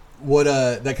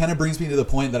that kind of brings me to the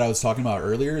point that I was talking about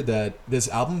earlier, that this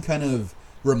album kind of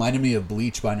reminded me of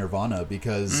Bleach by Nirvana,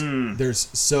 because there's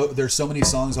so many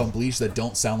songs on Bleach that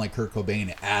don't sound like Kurt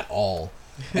Cobain at all.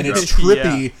 And it's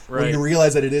trippy when you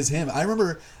realize that it is him. I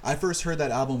remember I first heard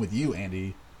that album with you,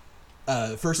 Andy.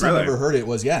 First time I ever heard it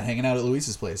was hanging out at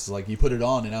Luis's place. Like you put it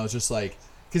on, and I was just like,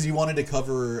 because you wanted to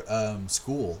cover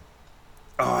School.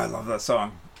 Oh, I love that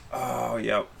song. Oh,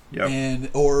 yep. And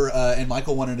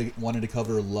Michael wanted to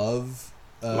cover Love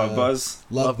Buzz.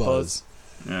 Love Buzz.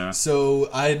 Yeah. So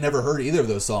I had never heard either of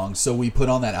those songs. So we put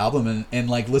on that album, and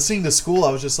like listening to School,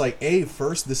 I was just like, A,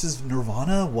 first, this is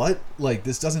Nirvana? What? Like,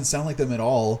 this doesn't sound like them at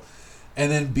all.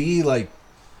 And then B, like,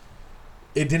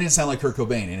 it didn't sound like Kurt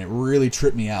Cobain, and it really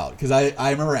tripped me out. Because I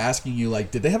remember asking you,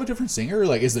 like, did they have a different singer?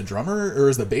 Like, is the drummer or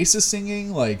is the bassist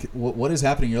singing? Like, what is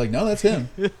happening? You're like, no, that's him.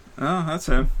 Oh, that's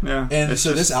him. Yeah. And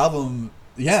so this album...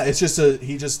 Yeah, it's just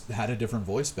he just had a different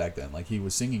voice back then. Like he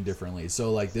was singing differently.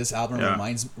 So like this album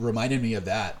reminded me of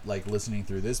that. Like listening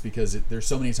through this, because there's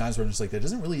so many times where I'm just like, that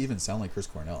doesn't really even sound like Chris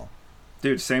Cornell.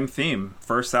 Dude, same theme.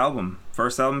 First album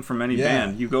from any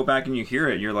band. You go back and you hear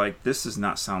it, you're like, this does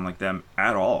not sound like them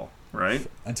at all, right?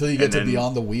 Until you get to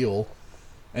Beyond the Wheel,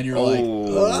 and you're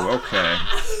okay,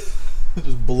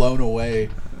 just blown away.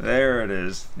 There it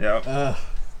is. Yep.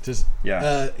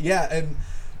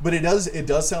 But it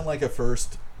does sound like a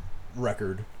first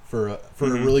record for a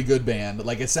really good band.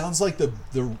 Like it sounds like the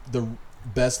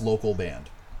best local band.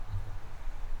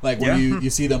 Like when you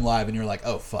see them live and you're like,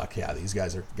 oh fuck yeah, these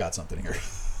guys got something here.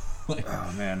 Like,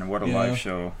 oh man, what a live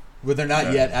show! But they're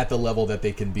not yet at the level that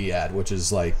they can be at, which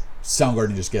is like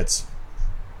Soundgarden just gets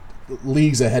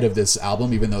leagues ahead of this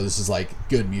album, even though this is like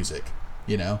good music,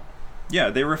 you know. Yeah,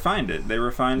 they refined it. They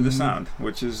refined the Mhm. sound,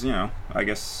 which is, you know, I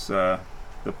guess the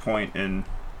point in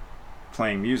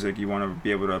playing music. You want to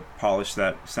be able to polish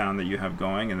that sound that you have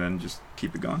going, and then just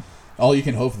keep it going. All you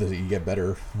can hope that you get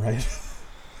better, right?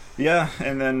 Yeah,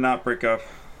 and then not break up.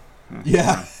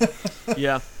 Yeah.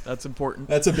 Yeah, that's important.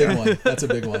 That's a big one. That's a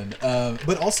big one.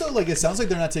 But also, like, it sounds like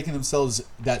they're not taking themselves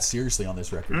that seriously on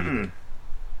this record. Mm-mm. either.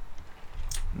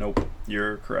 Nope,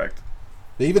 you're correct.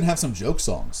 They even have some joke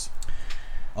songs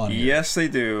on here. Yes, they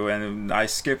do, and I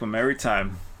skip them every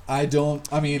time. I don't.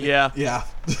 I mean, Yeah. yeah.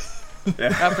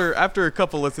 After a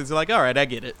couple listens, you're like, all right, I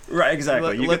get it. Right,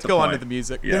 exactly. You Let's get the go on to point. the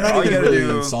music. Yeah, They're not all you even gotta really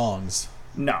do- in songs.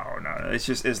 No, it's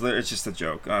just a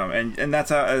joke, and that's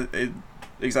how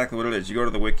exactly what it is. You go to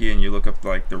the wiki and you look up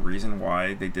like the reason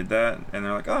why they did that, and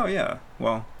they're like, oh yeah,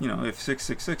 well, you know, if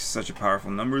 666 is such a powerful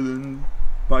number, then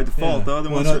by default the other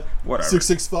Why ones not are whatever.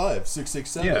 665,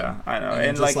 667. Yeah, I know, And,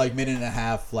 and just like minute and a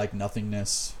half, like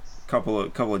nothingness. couple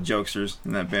of jokesters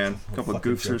in that band, couple of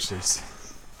Fucking goofsters.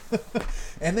 jokesters.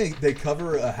 And they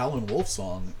cover a Howlin' Wolf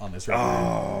song on this record.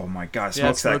 Oh my god,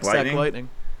 Yeah, Smokestack Lightning.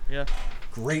 Yeah.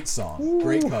 Great song.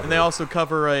 Great cover. And they also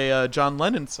cover a John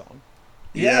Lennon song.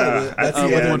 Yeah, that's at the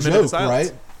the other end. 1 minute of joke, silence.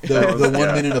 right? The 1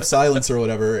 Yeah. minute of silence or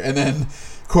whatever. And then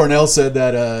Cornell said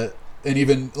that, and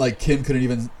even like Kim couldn't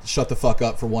even shut the fuck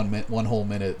up for 1 whole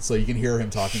minute, so you can hear him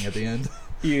talking at the end.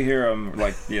 You hear him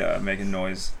like making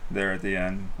noise there at the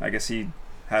end. I guess he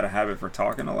had a habit for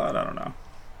talking a lot. I don't know.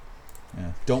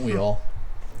 Yeah. Don't we all?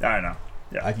 I don't know.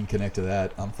 Yeah. I can connect to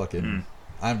that. I'm fucking. Mm.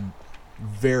 I'm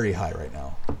very high right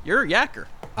now. You're a yacker.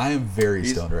 I am very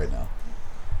He's- stoned right now.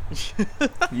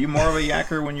 You more of a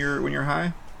yacker when you're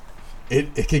high?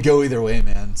 It could go either way,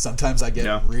 man. Sometimes I get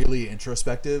Yeah. really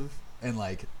introspective and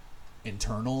like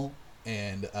internal,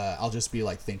 and I'll just be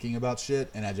like thinking about shit,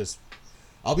 and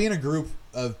I'll be in a group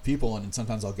of people, and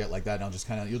sometimes I'll get like that, and I'll just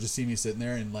you'll just see me sitting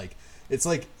there, and like it's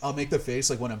like I'll make the face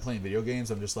like when I'm playing video games.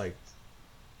 I'm just like.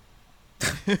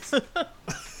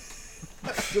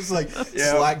 Just like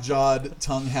Yeah. slack jawed,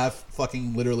 tongue half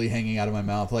fucking literally hanging out of my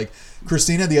mouth. Like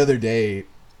Christina the other day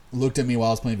looked at me while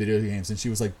I was playing video games, and she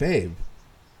was like, "Babe,"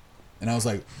 and I was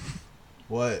like,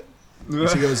 "What?" And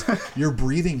she goes, "You're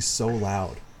breathing so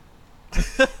loud."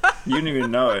 You didn't even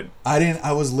know it. I didn't.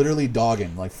 I was literally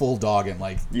dogging, like full dogging,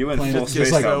 like You went playing- full just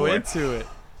space like cowboy. Go into it.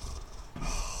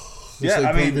 Yeah, like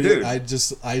I playing mean, video-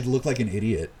 dude. I look like an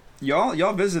idiot.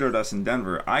 Y'all visited us in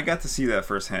Denver. I got to see that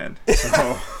firsthand.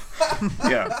 So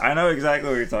yeah, I know exactly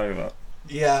what you're talking about.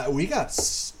 Yeah, we got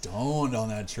stoned on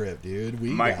that trip, dude.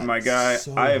 My guy,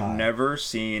 so I have high. never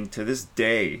seen to this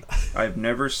day. I've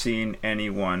never seen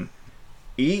anyone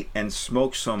eat and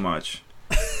smoke so much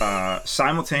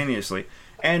simultaneously,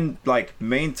 and like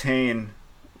maintain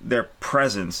their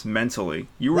presence mentally.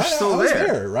 You were Right, still I was there.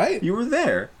 there, right? You were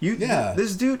there. Yeah.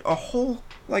 This dude, a whole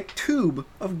like tube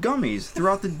of gummies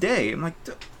throughout the day. I'm like,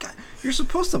 God, you're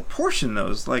supposed to portion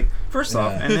those. Like, first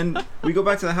off, Yeah. and then we go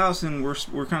back to the house and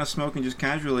we're kind of smoking just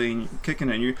casually and kicking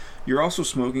it. And you're also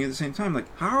smoking at the same time. Like,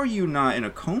 how are you not in a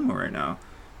coma right now?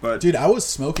 But Dude, I was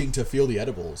smoking to feel the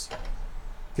edibles.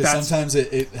 Because That's- sometimes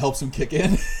it helps them kick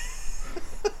in.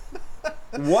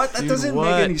 what? That Dude, doesn't make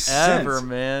any whatever, sense.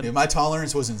 man. Yeah, my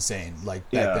tolerance was insane. Like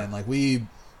back Yeah. then, like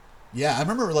I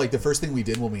remember like the first thing we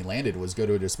did when we landed was go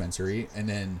to a dispensary, and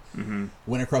then Mm-hmm.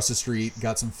 went across the street,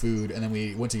 got some food, and then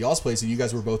we went to y'all's place, and you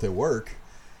guys were both at work.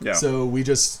 Yeah. So we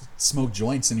just smoked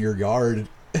joints in your yard,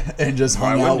 and just Why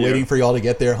hung out wouldn't you? waiting for y'all to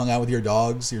get there. Hung out with your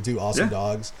dogs, your two awesome Yeah.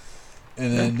 dogs.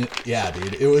 And then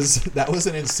dude, that was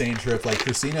an insane trip. Like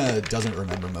Christina doesn't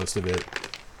remember most of it.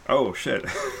 Oh shit.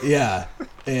 Yeah,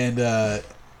 and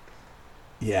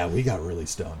yeah, we got really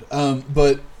stoned.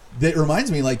 But that reminds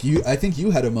me, like I think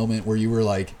you had a moment where you were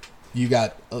like, you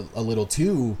got a little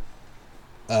too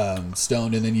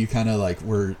stoned, and then you kind of like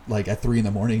were like at 3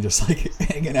 a.m. just like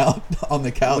hanging out on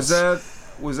the couch.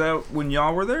 Was that when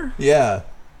y'all were there? Yeah,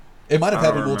 it might have I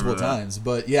don't happened multiple remember that. times,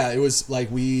 but yeah, it was like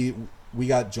we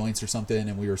got joints or something,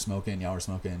 and we were smoking, y'all were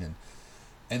smoking,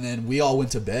 and then we all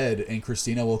went to bed, and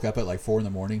Christina woke up at like 4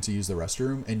 a.m. to use the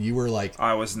restroom, and you were like.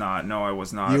 I was not. No, I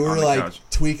was not. You were on the like couch.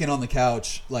 tweaking on the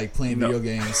couch, like playing No. video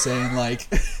games, saying like,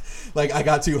 like I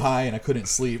got too high and I couldn't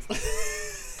sleep.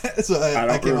 So I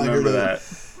don't came out here remember to-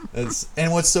 that.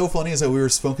 and what's so funny is that we were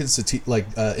smoking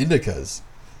indicas,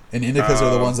 and indicas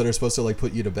are the Oh. ones that are supposed to like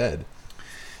put you to bed.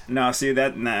 No, see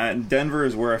Denver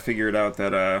is where I figured out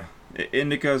that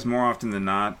indicas more often than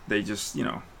not they just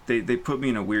they put me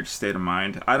in a weird state of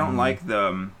mind. I don't like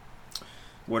the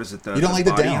what is it the You don't like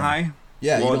the body down. high.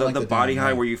 Yeah, you well, don't the, like the the body down, high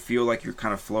right. where you feel like you're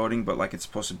kind of floating, but like it's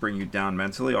supposed to bring you down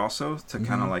mentally also to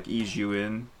kind of like ease you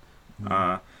in.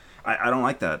 I don't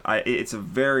like that. It's a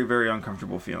very, very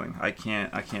uncomfortable feeling. I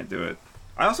can't do it.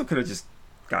 I also could have just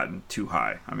gotten too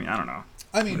high. I mean, I don't know.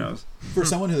 I mean, who knows? for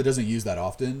someone who doesn't use that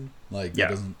often, like Yeah.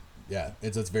 that doesn't, yeah,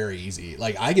 it's very easy.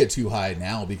 Like I get too high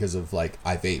now because of like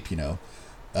I vape, you know,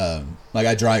 like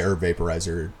I dry herb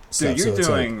vaporizer stuff. Dude, you're so it's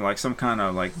doing like some kind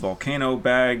of like volcano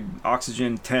bag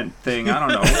oxygen tent thing. I don't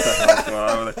know what the hell's going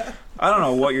on with it. I don't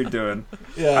know what you're doing.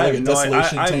 yeah, I like have a no,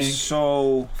 distillation I'm tank.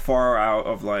 so far out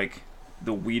of like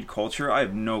the weed culture. I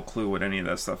have no clue what any of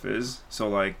that stuff is. So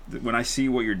like when I see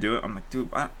what you're doing, I'm like, dude,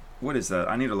 what is that?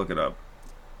 I need to look it up.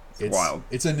 It's wild.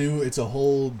 It's a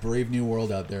whole brave new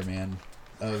world out there, man,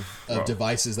 of Whoa.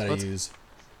 devices that I use.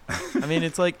 I mean,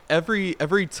 it's like every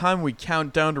time we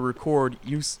count down to record,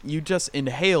 you just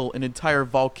inhale an entire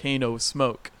volcano of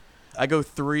smoke. I go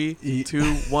 3,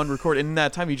 2, 1, record, and in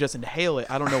that time you just inhale it.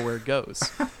 I don't know where it goes.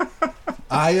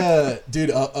 Dude,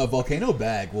 a volcano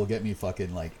bag will get me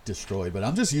fucking like destroyed. But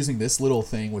I'm just using this little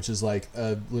thing, which is like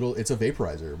it's a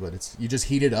vaporizer, but you just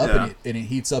heat it up Yeah. and it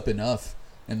heats up enough,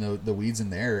 and the weed's in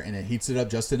there, and it heats it up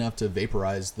just enough to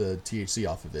vaporize the THC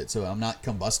off of it. So I'm not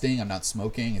combusting, I'm not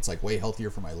smoking. It's like way healthier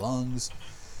for my lungs.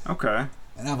 Okay.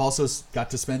 And I've also got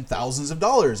to spend thousands of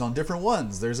dollars on different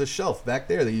ones. There's a shelf back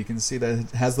there that you can see that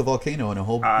has the volcano and a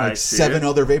whole I like see 7 it.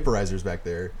 other vaporizers back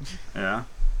there. Yeah.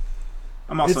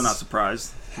 I'm also It's- not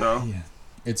surprised though. Yeah,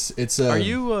 it's Are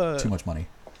you too much money.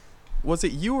 Was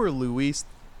it you or Luis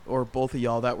or both of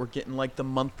y'all that were getting like the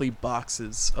monthly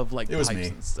boxes of like It was pipes me.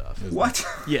 and stuff? It was What?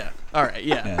 Yeah. All right.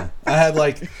 Yeah. Yeah, I had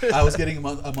like I was getting a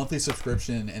monthly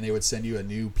subscription, and they would send you a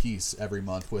new piece every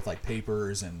month with like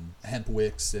papers and hemp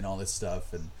wicks and all this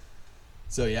stuff. And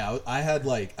so yeah, I had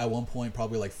like at one point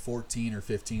probably like 14 or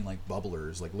 15 like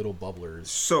bubblers, like little bubblers.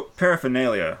 So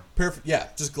paraphernalia. Yeah,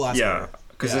 just glassware. Yeah.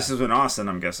 Because Yeah. this is in Austin,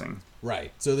 I'm guessing.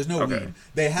 Right. So there's no Okay. weed.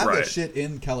 They have Right. that shit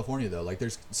in California though. Like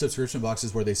there's subscription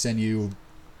boxes where they send you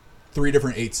 3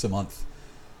 different eighths a month.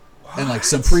 And like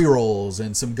some pre-rolls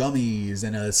and some gummies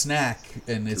and a snack,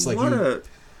 and it's like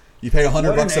you pay $100 what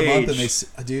an bucks a month, and age.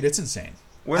 dude, it's insane.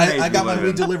 What an age I got we my live weed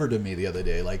in. delivered to me the other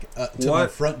day, like to my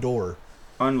What? front door,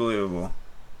 Unbelievable.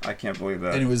 I can't believe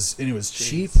that. and it was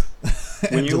cheap.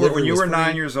 when and you were delivery was free.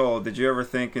 9 years old, did you ever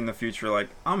think in the future like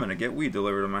I'm gonna get weed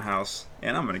delivered to my house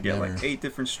and I'm gonna get like Never. 8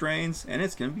 different strains and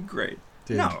it's gonna be great?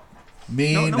 Dude. No,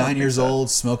 Me, No one 9 thinks years that. old,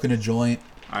 smoking a joint,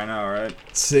 I know, right?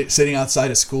 sitting outside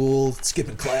of school,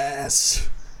 skipping class.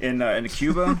 In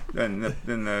Cuba, in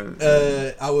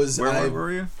the I was. where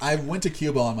were you? I went to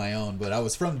Cuba on my own, but I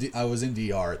was I was in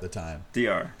DR at the time.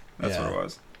 DR. That's Yeah. where it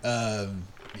was.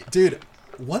 Dude,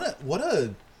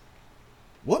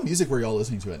 what music were y'all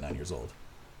listening to at 9 years old?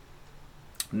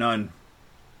 None.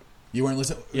 You weren't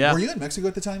listening. Yeah. Were you in Mexico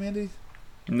at the time, Andy?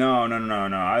 No.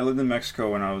 I lived in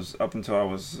Mexico when I was up until I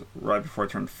was right before I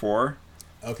turned 4,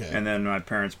 Okay. and then my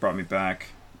parents brought me back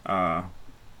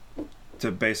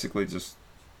to basically just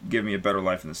give me a better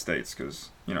life in the States because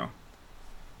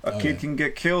a kid can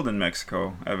get killed in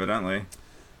Mexico evidently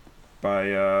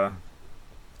by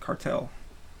cartel.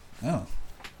 Oh,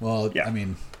 well, Yeah. I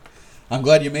mean, I'm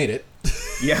glad you made it.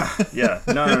 Yeah.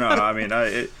 No. I mean,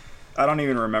 I don't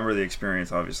even remember the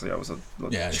experience. Obviously, I was a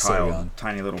little Yeah, so child, young.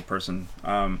 tiny little person.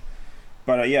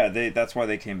 But yeah, that's why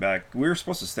they came back. We were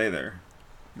supposed to stay there.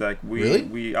 Like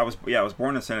Really? I was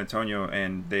born in San Antonio,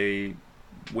 and they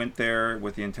went there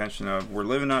with the intention of we're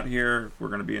living out here. We're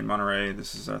going to be in Monterey.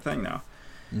 This is our thing now.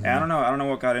 Mm-hmm. And I don't know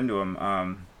what got into them.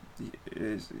 I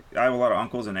have a lot of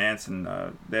uncles and aunts, and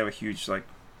they have a huge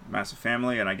massive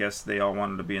family, and I guess they all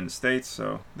wanted to be in the States,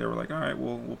 so they were like, all right,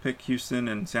 we'll pick Houston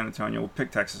and San Antonio. We'll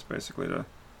pick Texas basically to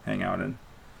hang out in.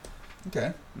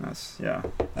 Okay, And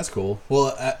that's cool.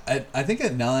 Well, I think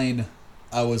at 9,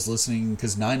 I was listening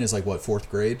because 9 is like what, 4th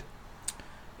grade?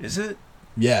 Is it?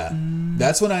 Yeah,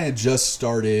 that's when I had just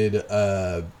started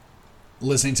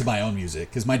listening to my own music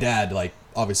because my dad,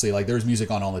 obviously, there was music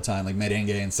on all the time, like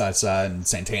Merengue and Salsa and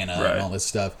Santana Right. and all this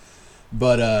stuff.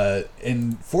 But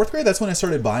in 4th grade, that's when I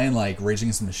started buying Rage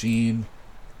Against the Machine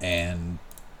and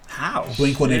How?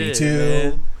 Blink 182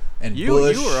 man. and You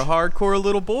Bush. were a hardcore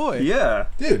little boy. Yeah.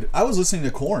 Dude, I was listening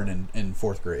to Korn in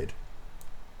 4th grade.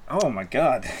 Oh my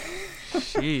God.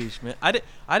 Sheesh, man. I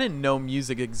didn't know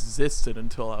music existed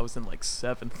until I was in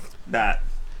 7th. That.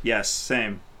 Yes.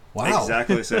 Same. Wow.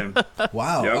 Exactly the same.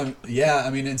 Wow. Yep. Yeah, I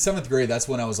mean, in 7th grade, that's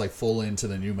when I was full into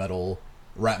the new metal,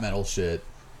 rap metal shit.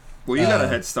 Well, you got a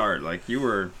head start. You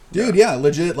were. Dude, yeah,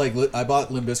 legit. I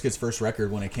bought Limp Bizkit's first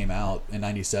record when it came out in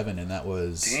 '97, and that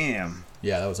was Damn.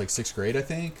 yeah, that was 6th grade, I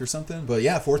think, or something. But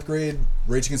yeah, 4th grade,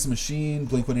 Rage Against the Machine,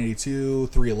 Blink 182,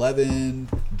 311,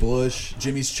 Bush,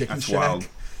 Jimmy's Chicken That's Shack.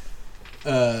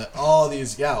 wild. All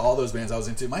those bands I was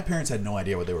into. My parents had no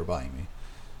idea what they were buying me.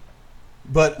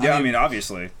 But Yeah, I mean,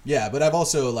 obviously. yeah, but I've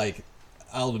also like,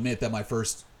 I'll admit that my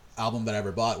first album that I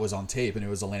ever bought was on tape, and it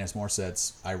was Alanis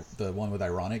Morissette's, the one with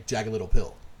Ironic, Jagged Little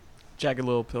Pill. Jagged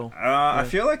Little Pill. I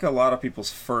feel like a lot of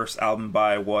people's first album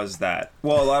buy was that.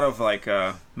 Well, a lot of like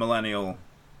millennial,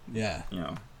 Yeah.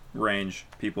 range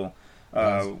people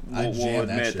I will jammed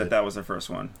that admit shit. that was their first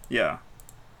one. Yeah.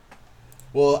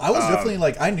 Well, I was definitely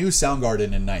like, I knew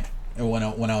Soundgarden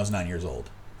when I was 9 years old,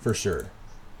 for sure.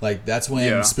 Like that's when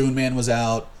Yeah. Spoon Man was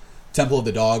out, Temple of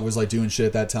the Dog was like doing shit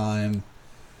at that time.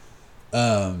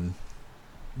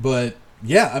 But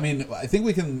yeah, I mean, I think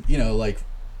we can,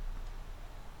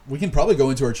 we can probably go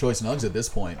into our choice nugs at this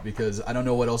point, because I don't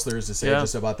know what else there is to say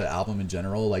just about the album in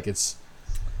general. Like it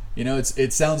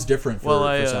sounds different for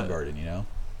Soundgarden,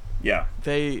 Yeah.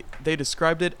 They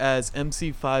described it as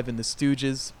MC5 and the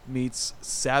Stooges meets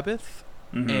Sabbath,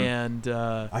 and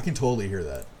I can totally hear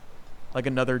that. like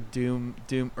another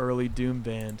early Doom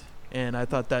band. And I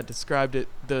thought that described it,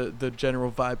 the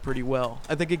general vibe, pretty well.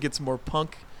 I think it gets more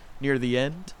punk near the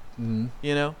end. Mm-hmm.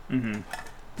 Mm-hmm.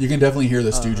 You can definitely hear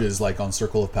the Stooges like on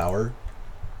Circle of Power.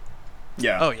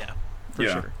 Yeah. Oh yeah, for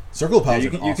sure. Circle of Power.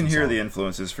 Yeah, you can hear the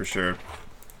influences for sure.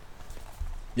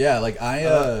 Yeah, like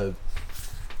I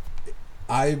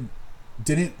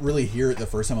didn't really hear it the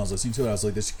first time I was listening to it. I was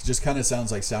like, this just kind of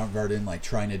sounds like Soundgarden, like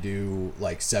trying to do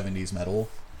like 70s metal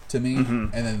to me.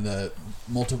 And then the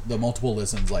multiple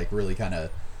listens like really kind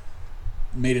of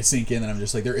made it sink in, and I'm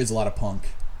just like, there is a lot of punk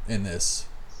in this,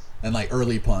 and like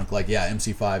early punk, like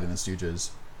MC5 and the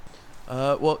Stooges.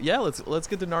 Well, yeah. Let's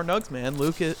get to our nugs, man.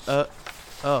 Luke.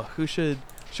 Who should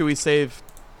we save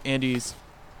Andy's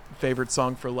favorite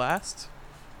song for last?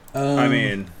 I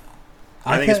mean,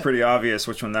 I think it's pretty obvious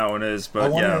which one that one is, but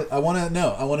I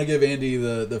want to give Andy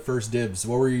the first dibs.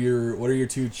 What are your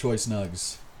two choice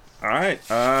nugs? All right.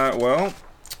 Well,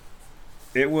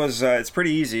 it's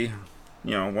pretty easy.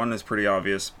 One is pretty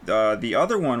obvious. The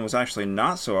other one was actually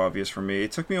not so obvious for me.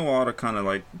 It took me a while to kind of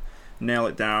like nail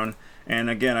it down.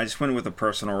 And again, I just went with a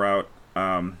personal route.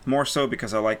 More so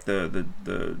because I like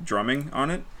the drumming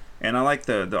on it, and I like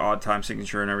the odd time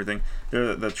signature and everything.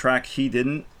 The track He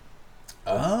Didn't.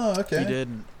 Oh, okay. He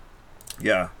didn't.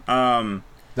 Yeah.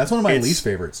 That's one of my least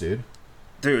favorites, dude.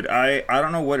 Dude, I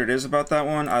don't know what it is about that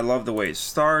one. I love the way it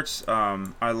starts.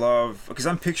 I love, because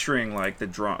I'm picturing like the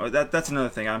drum. That's another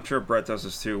thing. I'm sure Brett does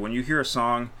this too. When you hear a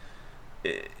song,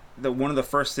 one of the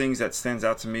first things that stands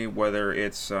out to me, whether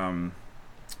it's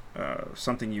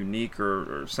something unique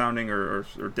or sounding or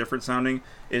different sounding,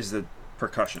 is the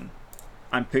percussion.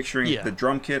 I'm picturing the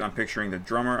drum kit. I'm picturing the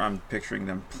drummer. I'm picturing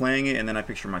them playing it, and then I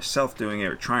picture myself doing it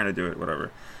or trying to do it,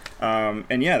 whatever.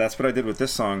 And yeah, that's what I did with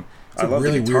this song. I love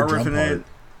the guitar riff in it.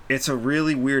 It's a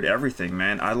really weird everything,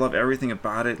 man. I love everything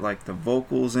about it, like the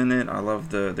vocals in it. I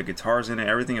love the guitars in it.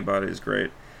 Everything about it is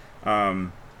great.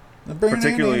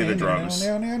 Particularly the drums.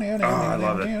 Oh, I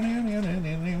love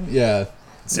it. Yeah.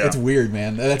 It's weird,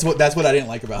 man. That's what I didn't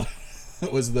like about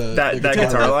it. Was the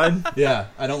guitar line? Yeah,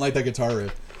 I don't like that guitar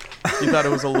riff. You thought it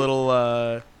was a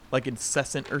little like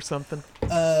incessant or something?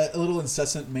 A little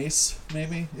incessant mace,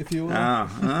 maybe, if you will.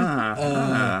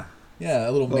 Yeah,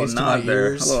 a little mace to my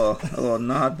ears. A little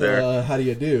nod there. How do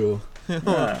you do?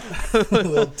 Yeah. A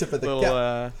little tip of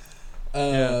the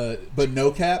cap. But no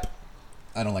cap,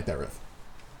 I don't like that riff.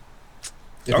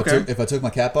 If I took my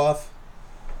cap off,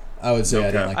 I would say I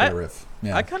didn't like that riff.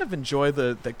 Yeah. I kind of enjoy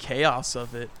the chaos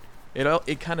of it.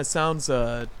 It kind of sounds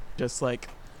just like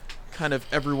kind of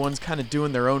everyone's kind of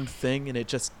doing their own thing, and it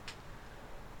just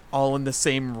all in the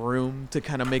same room to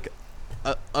kind of make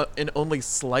an only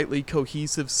slightly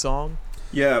cohesive song.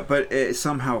 Yeah, but it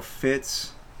somehow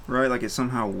fits, right? Like it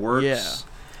somehow works.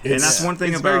 Yeah. And that's one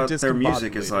thing about their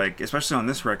music discombobulated. is like, especially on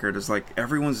this record, is like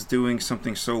everyone's doing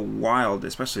something so wild,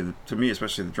 especially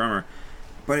the drummer,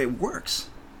 but it works.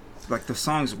 Like the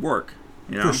songs work.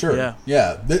 For sure.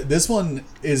 Yeah. This one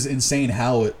is insane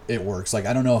how it works. Like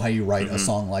I don't know how you write a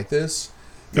song like this,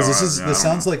 because this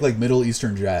sounds like Middle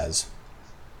Eastern jazz.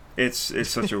 It's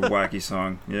such a wacky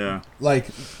song. Yeah. Like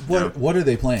what are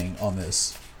they playing on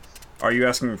this? Are you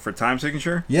asking for time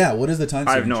signature? Yeah. What is the time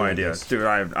signature? I have no idea, dude.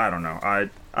 I don't know.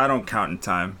 I don't count in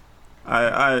time.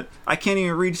 I can't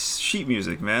even read sheet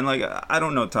music, man. Like I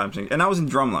don't know time signature. And I was in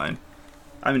drumline.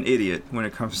 I'm an idiot when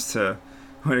it comes to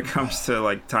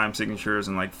like time signatures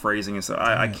and like phrasing and stuff.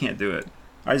 I can't do it.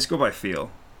 I just go by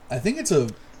feel. I think it's a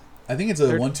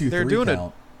 1, 2, 3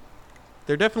 count.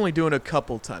 They're definitely doing a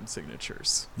couple time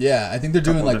signatures. Yeah, I think they're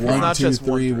doing like 1, 2,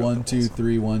 3, 1, multiple 2,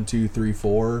 3, 1, 2, 3,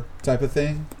 4 type of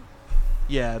thing.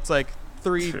 Yeah, it's like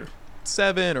 3,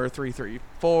 7 or 3, 3,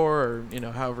 4, or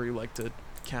however you like to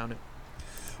count it.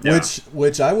 Yeah.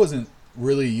 Which I wasn't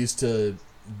really used to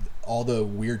all the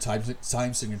weird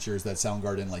time signatures that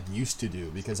Soundgarden like used to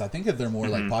do, because I think if they're more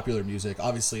like popular music,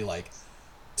 obviously like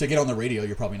to get on the radio,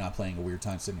 you're probably not playing a weird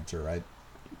time signature, right?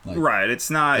 Like, right. It's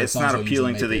not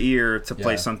appealing to the ear to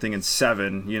play Yeah. something in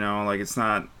 7, you know, like it's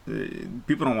not,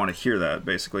 people don't want to hear that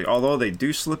basically. Although they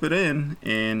do slip it in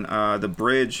the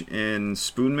bridge in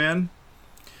Spoon Man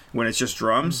when it's just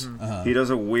drums. He does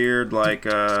a weird like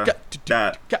that.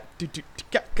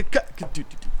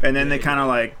 And then they kind of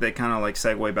like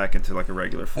segue back into like a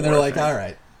regular 4. and they're like, all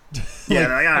right. Yeah, they're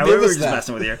like, all right, give we're us just that.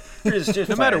 messing with you. We're just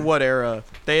No matter playing. what era,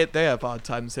 they have odd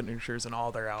time signatures in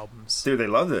all their albums. Dude, they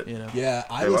loved it. You know. Yeah,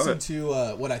 I I love listened it.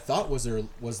 to what I thought was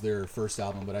their first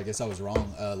album, but I guess I was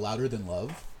wrong. Louder Than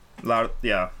Love. Loud,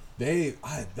 yeah.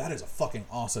 That is a fucking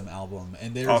awesome album,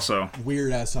 and there's Also.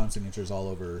 weird ass time signatures all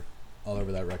over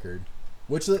that record.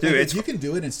 Which like, it's- if you can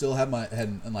do it and still have my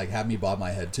head and like have me bob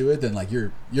my head to it, then like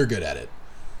you're good at it.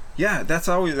 Yeah, that's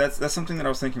something that I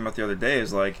was thinking about the other day.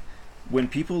 Is like when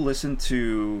people listen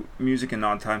to music in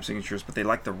non-time signatures, but they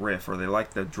like the riff or they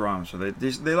like the drums or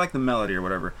they like the melody or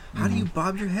whatever. How do you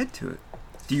bob your head to it?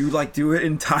 Do you like do it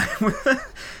in time with it?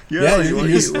 Yeah, like, you what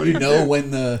do just what do you know do?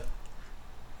 when the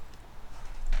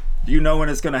You know when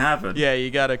it's gonna happen. Yeah,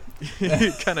 you gotta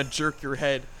kind of jerk your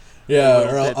head. yeah,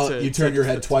 little or bit to- you turn your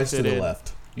head to twice to fit the in.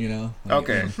 left. You know. Like,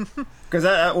 Okay. Because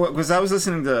I was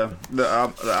listening to the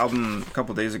album a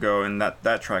couple days ago, and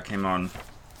that track came on,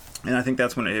 and I think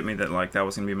that's when it hit me that like that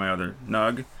was gonna be my other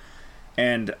nug.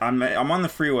 And I'm on the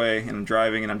freeway and I'm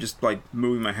driving and I'm just like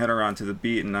moving my head around to the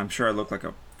beat, and I'm sure I look like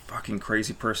a fucking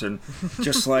crazy person,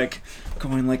 just like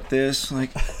going like this,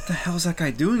 like what the hell is that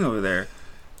guy doing over there?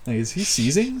 Like, is he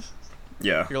seizing?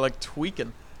 Yeah, You're like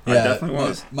tweaking. I definitely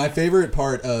was. My favorite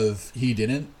part of He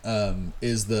Didn't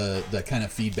is the kind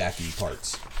of feedbacky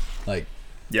parts. Like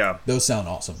yeah, those sound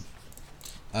awesome.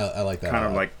 I like that. kind a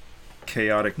of lot. like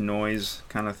chaotic noise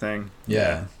kind of thing.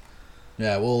 Yeah.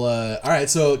 Well, all right.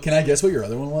 So can I guess what your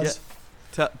other one was?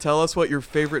 Tell us what your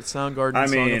favorite Soundgarden I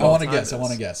song mean- of I all want to time guess. I is.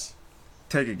 want to guess.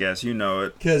 Take a guess. You know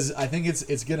it. Because I think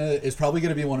it's probably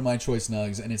gonna be one of my choice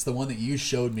nugs, and it's the one that you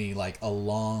showed me like a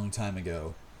long time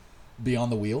ago.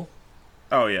 Beyond the Wheel.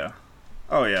 Oh yeah.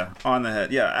 On the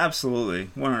head. Yeah, absolutely.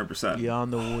 100%.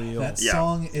 Beyond the Wheel. That Yeah.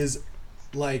 song is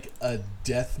like a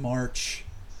death march.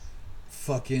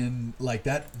 Fucking like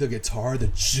that. The guitar, the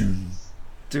chun,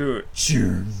 Dude,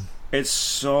 chun. it's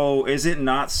so. Is it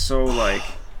not so like?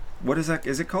 What is that?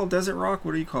 Is it called desert rock?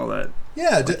 What do you call that?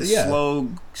 Yeah, Like the slow,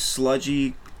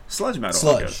 sludgy, sludge metal. I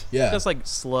sludge. guess. Yeah, Just like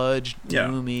sludge, Yeah.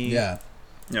 doomy. yeah.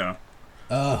 Yeah.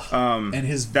 And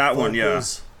his that one, yeah.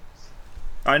 vocals-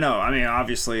 I know. I mean,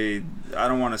 obviously, I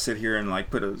don't want to sit here and like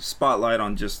put a spotlight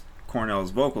on just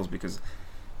Cornell's vocals because,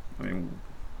 I mean,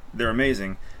 they're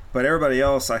amazing. But everybody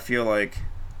else, I feel like,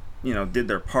 did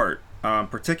their part.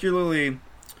 Particularly,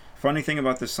 funny thing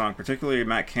about this song, particularly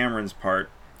Matt Cameron's part,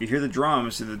 you hear the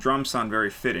drums sound very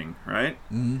fitting, right?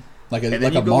 like And a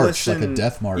then you go march, like a listen-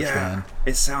 death march, yeah, man.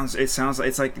 It sounds like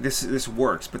it's like this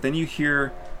works, but then you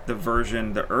hear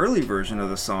the early version of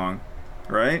the song,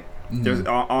 right? There's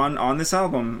on this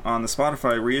album, on the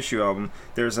Spotify reissue album,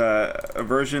 there's a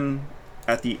version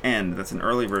at the end that's an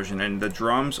early version, and the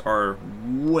drums are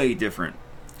way different.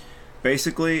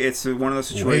 Basically, it's one of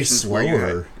those Way situations where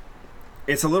slower.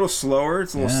 it's a little slower,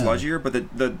 it's a little Yeah. sludgier, but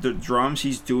the drums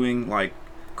he's doing like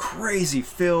crazy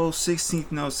fills,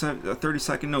 16th note,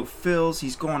 32nd note fills.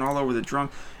 He's going all over the drum.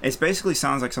 It basically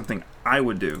sounds like something I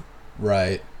would do.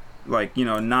 Right. Like,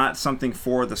 not something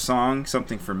for the song,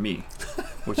 something for me,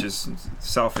 which is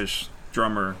selfish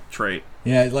drummer trait.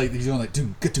 Yeah, like he's going like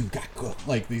doom, ga-doom, ga-go,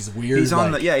 like these weird. He's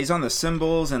on like, he's on the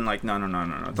cymbals and like no,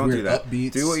 don't do Weird that.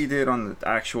 upbeats. Do what you did on the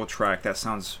actual track. That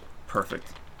sounds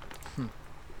perfect.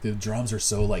 the drums are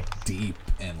so like deep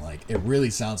and like it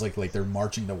really sounds like they're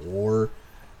marching to war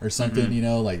or something.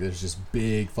 Mm-hmm. Like there's just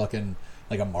big fucking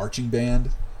like a marching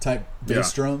band type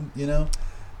bass Yeah. drum.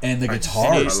 And the I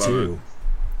guitars love too.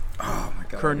 Oh my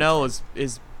god. Cornell is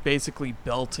basically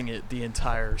belting it the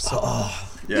entire song.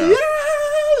 Yeah.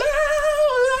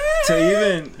 To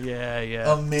even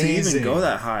Yeah. Amazing. to even go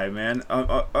that high, man,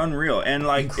 unreal. And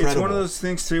like it's one Incredible. of those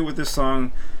things too with this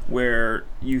song where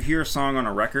you hear a song on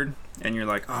a record and you're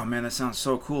like, oh man, that sounds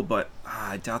so cool, but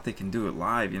I doubt they can do it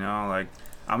live. Like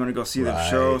I'm gonna go see the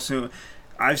show Right. soon.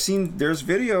 I've seen there's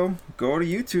video. Go to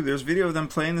YouTube. There's video of them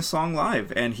playing the song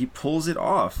live, and he pulls it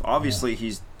off. Obviously,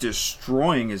 he's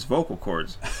destroying his vocal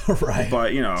cords, Right.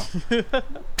 but he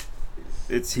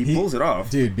pulls it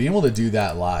off. Dude, being able to do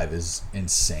that live is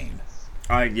insane.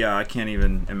 I can't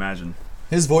even imagine.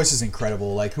 His voice is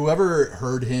incredible. Like whoever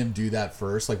heard him do that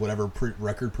first, like whatever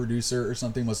record producer or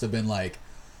something must have been like,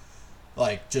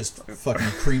 like just fucking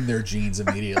cream their jeans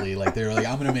immediately. Like they were like,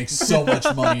 I'm gonna make so much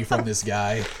money from this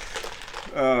guy.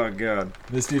 Oh god.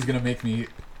 This dude's gonna make me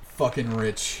fucking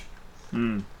rich.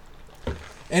 Mm.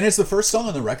 And it's the first song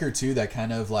on the record too that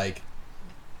kind of like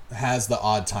has the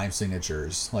odd time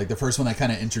signatures. Like the first one that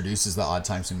kind of introduces the odd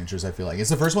time signatures. I feel like it's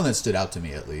the first one that stood out to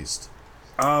me at least.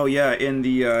 Oh yeah, in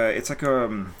the it's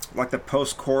like the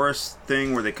post-chorus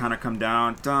thing where they kind of come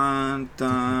down, dun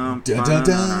dun Dun, dun,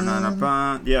 dun. dun,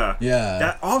 dun. Yeah. Yeah.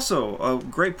 That also a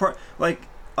great part, like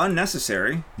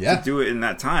unnecessary Yeah. to do it in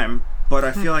that time, but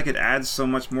I feel like it adds so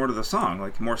much more to the song,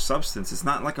 like more substance. It's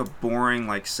not like a boring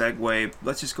like segue.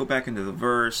 Let's just go back into the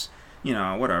verse. You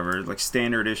know, whatever, like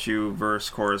standard issue, verse,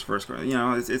 chorus, you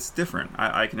know, it's different.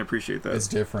 I can appreciate that. It's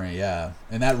different, yeah.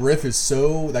 And that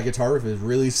guitar riff is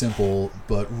really simple,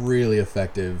 but really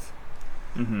effective.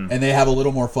 Mm-hmm. And they have a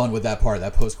little more fun with that part,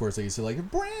 that post-chorus that you see, like,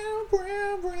 and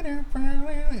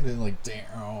then like,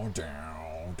 down,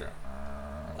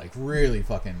 like really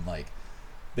fucking, like,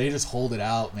 they just hold it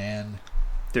out, man.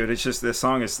 Dude, it's just, this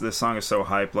song is so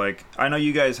hype. Like, I know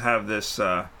you guys have this,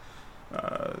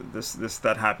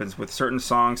 that happens with certain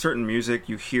songs, certain music.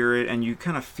 You hear it and you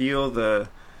kind of feel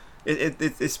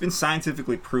it's been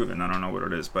scientifically proven. I don't know what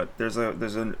it is, but there's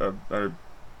a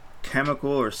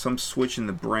chemical or some switch in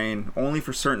the brain only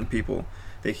for certain people.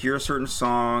 They hear a certain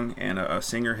song and a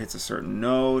singer hits a certain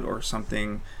note or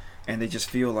something, and they just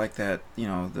feel like that. You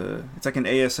know, it's like an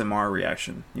ASMR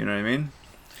reaction. You know what I mean?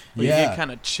 You get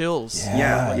kind of chills.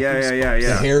 Yeah.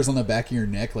 The hairs on the back of your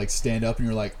neck like stand up, and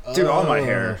you're like, oh. Dude, all my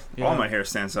hair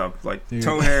stands up, like dude.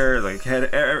 Toe hair, like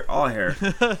head, all hair.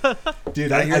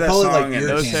 Dude, I call it like ear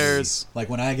those candy. hairs. Like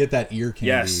when I get that ear candy,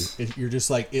 yes. You're just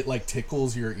like, it like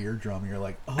tickles your eardrum. And you're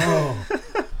like, oh.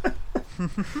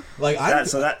 Like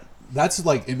that's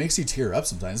like, it makes you tear up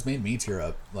sometimes. It's made me tear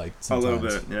up like sometimes. A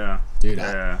little bit, yeah. Dude,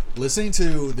 yeah. Listening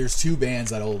to, there's two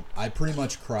bands I pretty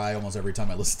much cry almost every time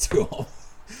I listen to them.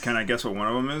 Can I guess what one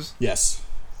of them is? Yes.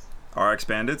 RX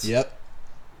Bandits? Yep.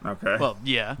 Okay. Well,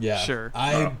 yeah, sure.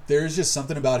 There's just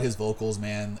something about his vocals,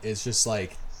 man. It's just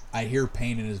like, I hear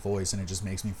pain in his voice and it just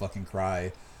makes me fucking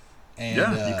cry. And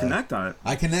yeah, you connect on it.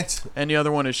 I connect. And the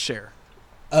other one is Cher.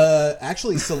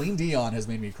 Actually, Celine Dion has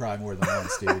made me cry more than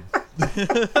once, dude.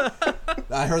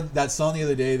 I heard that song the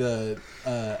other day,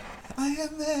 I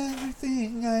am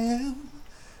everything I am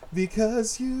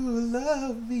because you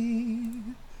love me.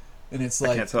 And it's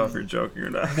like, I can't tell if you're joking or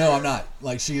not. No, I'm not.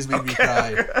 Like, she's made me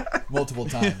cry multiple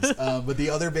times. But the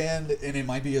other band, and it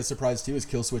might be a surprise too, is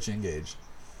Killswitch Engage.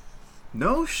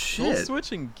 No shit.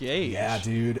 Killswitch Engage. Yeah,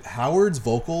 dude. Howard's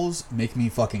vocals make me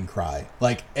fucking cry.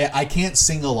 Like, I can't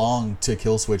sing along to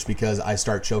Killswitch because I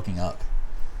start choking up.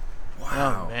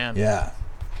 Wow. Oh, man. Yeah.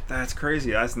 That's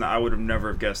crazy. I would have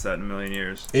never guessed that in a million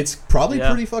years. It's probably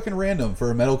pretty fucking random for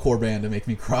a metalcore band to make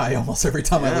me cry almost every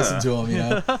time I listen to him, you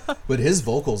know? But his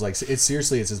vocals, like, it's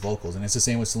his vocals. And it's the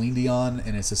same with Celine Dion,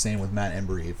 and it's the same with Matt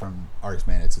Embry from RX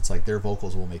Bandits. It's like, their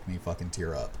vocals will make me fucking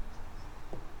tear up.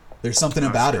 There's something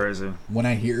about crazy. it. When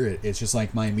I hear it, it's just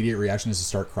like my immediate reaction is to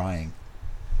start crying.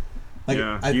 Like,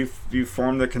 yeah, you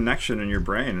form the connection in your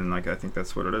brain, and like I think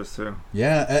that's what it is too.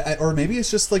 Yeah, or maybe it's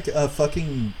just like a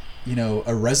fucking, you know,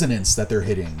 a resonance that they're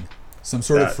hitting, some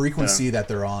sort of frequency that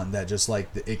they're on that just like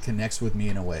it connects with me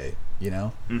in a way, you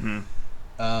know. Mm-hmm.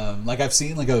 Like I've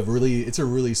seen like it's a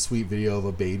really sweet video of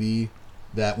a baby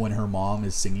that when her mom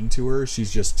is singing to her,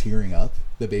 she's just tearing up.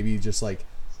 The baby just like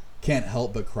can't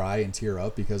help but cry and tear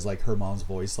up because like her mom's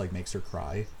voice like makes her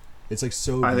cry. It's like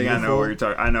so beautiful. I think I know what you're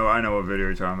talking. I know what video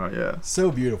you're talking about. Yeah. So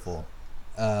beautiful.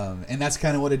 And that's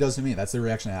kind of what it does to me. That's the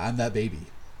reaction. I'm that baby.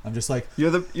 I'm just like, you're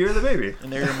the baby.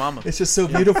 And they're your mama. It's just so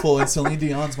beautiful. And Celine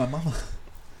Dion's my mama.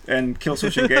 And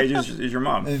Killswitch Engage is your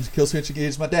mom. And Killswitch Engage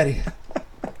is my daddy.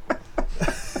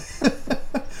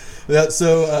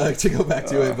 So to go back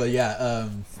to it, but yeah,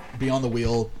 Beyond the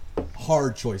Wheel,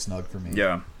 hard choice nug for me.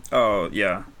 Yeah. Oh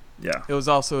yeah. Yeah. It was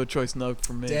also a choice nug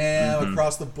for me. Damn,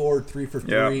 across the board, 3 for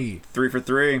 3. Yep. 3 for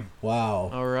 3.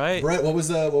 Wow. All right. Brett, what was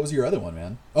your other one,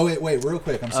 man? Oh wait, real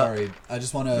quick. I'm sorry. I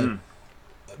just want to.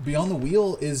 Beyond the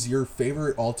Wheel is your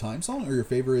favorite all-time song or your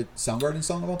favorite Soundgarden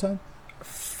song of all time?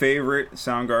 Favorite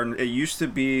Soundgarden. It used to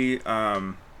be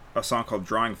a song called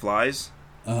Drawing Flies.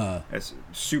 It's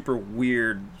super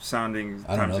weird sounding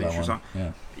time signature song.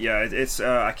 Yeah, it's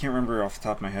I can't remember off the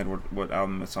top of my head what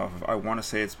album it's off of. I want to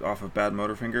say it's off of Bad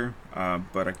Motorfinger,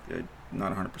 but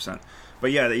not 100%.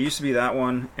 But yeah, there used to be that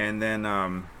one, and then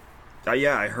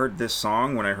I heard this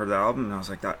song when I heard the album, and I was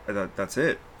like, that's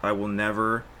it. I will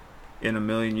never, in a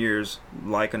million years,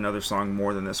 like another song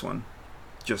more than this one.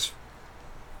 Just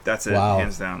that's it,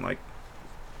 hands down. Like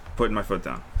putting my foot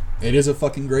down. It is a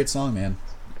fucking great song, man.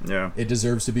 Yeah. It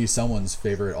deserves to be someone's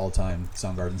favorite all-time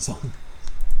Soundgarden song.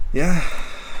 Yeah.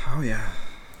 Oh yeah.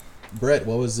 Brett,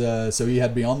 what was so you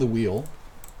had Beyond the Wheel,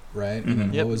 right? And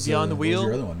then Yep, what was Beyond the what was Wheel.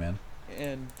 your other one, man?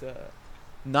 And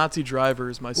Nazi Driver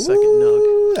is my second nug.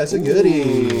 Ooh, that's a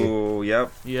goodie. Ooh,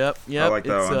 yep. Yep. I like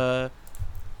that it's, one.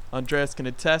 Andreas can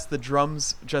attest. The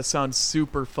drums just sound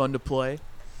super fun to play.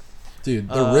 Dude,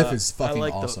 the riff is I fucking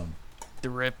like awesome. The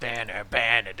riff,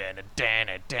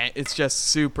 it's just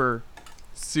super,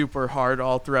 super hard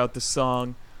all throughout the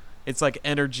song. It's like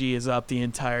energy is up the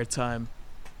entire time.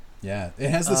 Yeah, it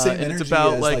has the same and energy it's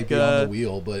about, as like, Beyond the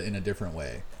Wheel, but in a different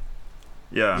way.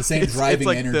 Yeah. The same It's driving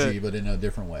like energy, but in a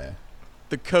different way.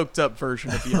 The coked up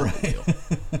version of Beyond the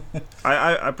Wheel.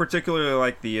 I particularly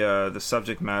like the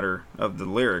subject matter of the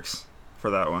lyrics for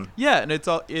that one. Yeah, and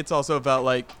it's also about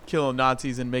like killing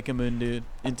Nazis and making them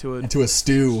into Into a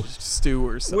stew. stew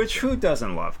or something. Which who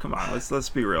doesn't love? Come on, let's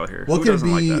be real here. What Who could doesn't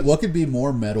be like that? what could be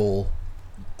more metal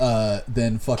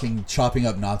than fucking chopping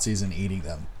up Nazis and eating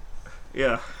them?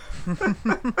 Yeah.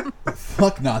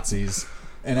 Fuck Nazis,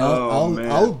 and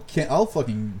man. I'll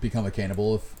fucking become a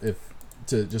cannibal if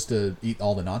to eat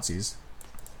all the Nazis.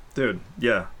 Dude,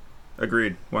 yeah.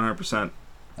 Agreed. 100%.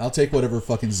 I'll take whatever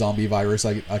fucking zombie virus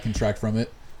I contract from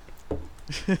it.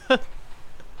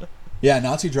 Yeah,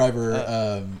 Nazi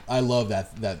Driver. I love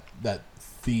that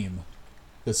theme.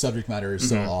 The subject matter is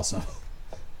so awesome.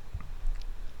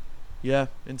 Yeah,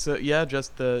 and so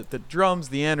just the drums,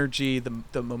 the energy,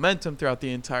 the momentum throughout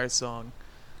the entire song.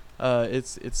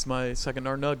 It's my second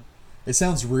nug. It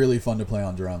sounds really fun to play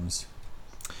on drums.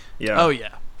 Yeah. Oh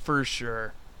yeah, for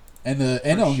sure. And For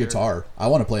on sure. guitar. I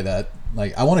want to play that.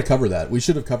 Like, I want to cover that. We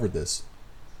should have covered this.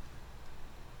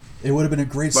 It would have been a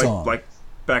great song. Like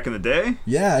back in the day?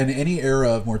 Yeah, in any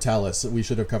era of Mortalis, we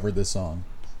should have covered this song.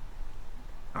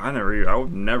 I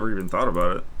would never even thought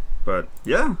about it. But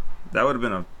yeah, that would have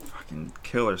been a fucking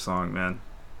killer song, man.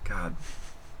 God.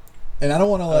 And I don't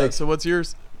want to So what's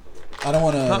yours? I don't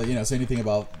want to say anything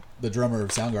about the drummer of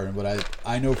Soundgarden, but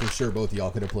I know for sure both of y'all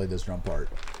could have played this drum part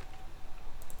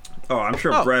Oh, I'm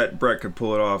sure Brett could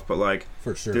pull it off, but like,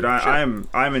 for sure. dude, I'm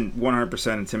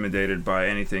 100% intimidated by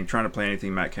anything trying to play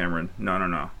anything Matt Cameron.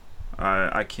 No.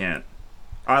 I can't.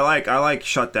 I like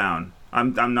Shut Down.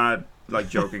 I'm not like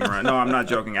joking around. No, I'm not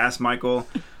joking. Ask Michael.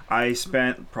 I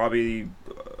spent probably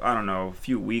a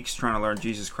few weeks trying to learn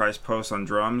Jesus Christ Post on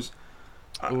drums.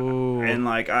 Ooh. And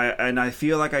like I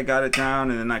feel like I got it down,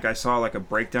 and then like I saw like a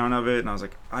breakdown of it, and I was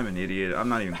like, I'm an idiot. I'm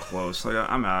not even close. Like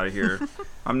I'm out of here.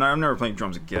 I'm never playing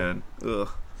drums again. Ugh.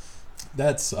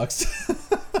 That sucks.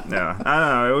 Yeah, I don't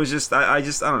know. It was just I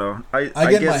don't know. I get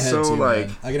get in my head so too, like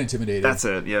man. I get intimidated. that's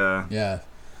it. Yeah. Yeah.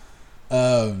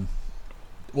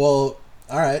 Well,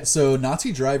 all right. So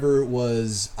Nazi Driver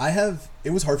was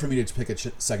it was hard for me to pick a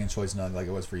second choice nug like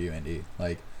it was for you, Andy.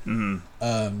 Like,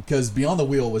 because Beyond the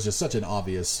Wheel was just such an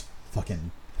obvious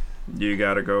fucking. You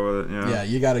gotta go with it. Yeah. Yeah,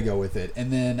 you got to go with it.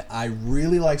 And then I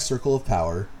really like Circle of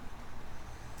Power.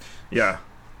 Yeah.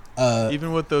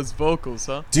 Even with those vocals,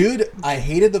 huh? Dude, I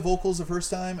hated the vocals the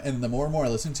first time, and the more and more I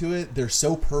listen to it, they're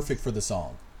so perfect for the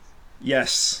song.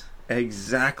 Yes.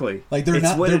 Exactly. Like they're it's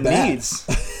not. what They're it bad.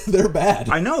 needs. They're bad.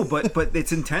 I know, but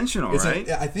it's intentional, right?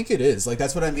 I think it is. Like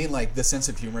that's what I mean. Like the sense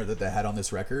of humor that they had on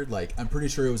this record. Like I'm pretty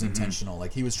sure it was intentional.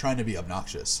 Like he was trying to be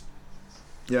obnoxious.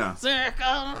 Yeah.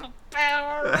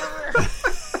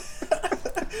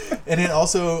 And it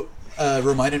also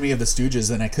reminded me of the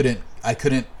Stooges, and I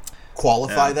couldn't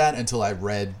qualify that until I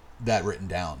read that written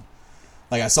down.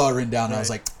 Like I saw it written down, and I was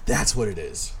like, "That's what it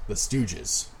is. The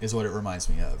Stooges is what it reminds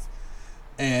me of."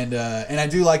 And I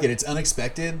do like it. It's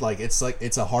unexpected. Like it's a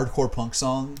hardcore punk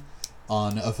song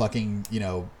on a fucking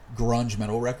grunge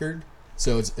metal record.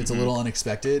 So it's a little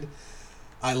unexpected.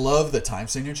 I love the time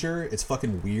signature. It's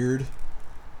fucking weird.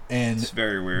 And It's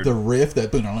very weird. the riff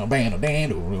that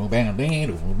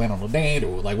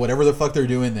like whatever the fuck they're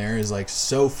doing there is like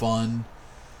so fun.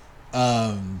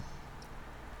 And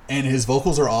his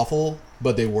vocals are awful,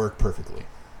 but they work perfectly.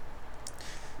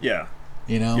 Yeah.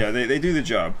 Yeah, they do the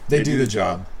job. They do the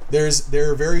job. There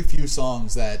are very few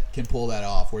songs that can pull that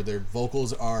off where their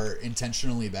vocals are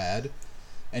intentionally bad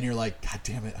and you're like, God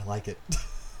damn it, I like it.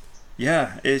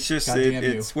 Yeah, it's just Goddamn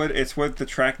it's what the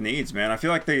track needs, man. I feel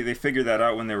like they figured that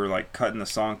out when they were like cutting the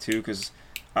song too, because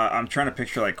I'm trying to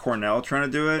picture like Cornell trying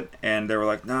to do it, and they were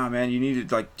like, nah, man, you need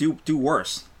to like do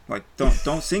worse. Like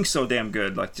don't sing so damn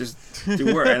good. Like just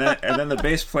do worse. And then the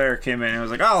bass player came in and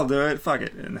was like, I'll do it. Fuck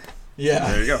it. And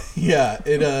Yeah. there you go. Yeah,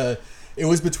 it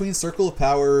was between Circle of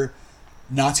Power,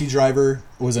 Nazi Driver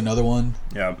was another one.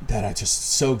 Yeah. That I just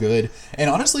so good. And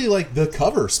honestly, like the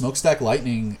cover, Smokestack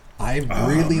Lightning, I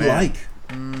really man. like.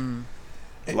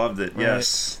 Loved it. Right.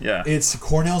 Yes. Yeah. It's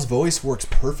Cornell's voice works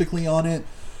perfectly on it.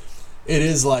 It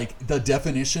is like the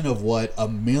definition of what a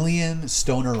million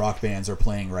stoner rock bands are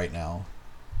playing right now.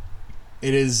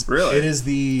 It is Really? It is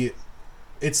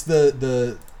it's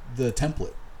the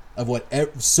template of what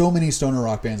so many stoner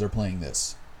rock bands are playing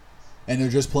this, and they're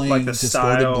just playing Like the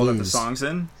distorted style blues. that the song's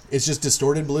in. It's just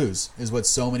distorted blues is what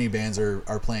so many bands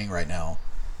are playing right now.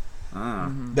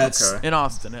 That's okay. In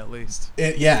Austin, at least.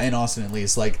 yeah, in Austin at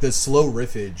least, like the slow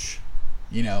riffage,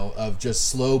 of just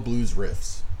slow blues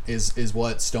riffs is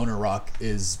what stoner rock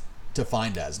is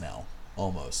defined as now,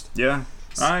 almost. Yeah.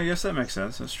 I guess that makes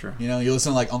sense. That's true. You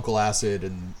listen to like Uncle Acid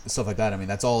and stuff like that. I mean,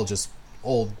 that's all just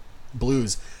old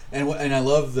blues. And I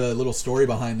love the little story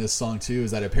behind this song too.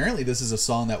 Is that apparently this is a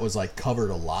song that was like covered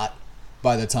a lot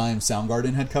by the time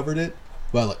Soundgarden had covered it.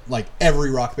 Well, like every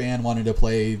rock band wanted to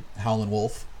play Howlin'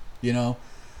 Wolf,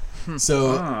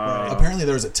 So apparently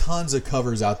there was tons of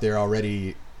covers out there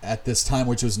already at this time,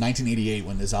 which was 1988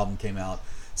 when this album came out.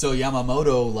 So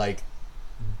Yamamoto like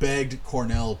begged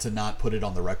Cornell to not put it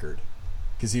on the record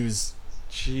because he's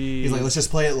like, let's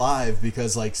just play it live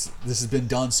because like this has been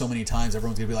done so many times.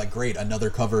 Everyone's gonna be like, great, another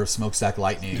cover of Smokestack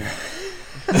Lightning.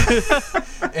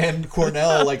 And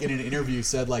Cornell, like in an interview,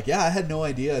 said like, yeah, I had no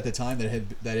idea at the time that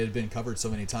it had been covered so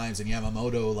many times. And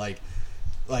Yamamoto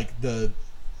like the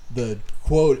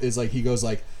quote is like, he goes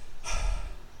like,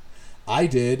 I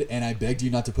did, and I begged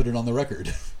you not to put it on the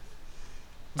record.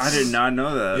 I did not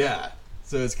know that. Yeah,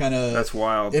 so it's kind of That's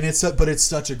wild. and it's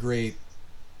such a great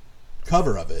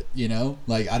cover of it.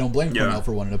 Like I don't blame Cornell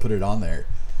for wanting to put it on there.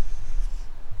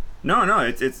 No,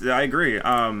 it's I agree.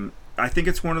 I think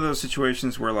it's one of those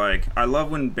situations where like I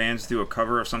love when bands do a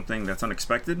cover of something that's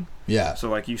unexpected. Yeah. So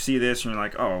like you see this and you're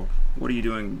like, oh, what are you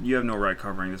doing? You have no right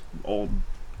covering this old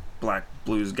black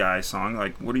blues guy song.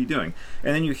 Like, what are you doing?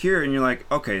 And then you hear it and you're like,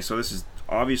 okay, so this is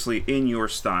obviously in your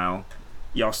style.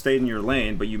 Y'all stayed in your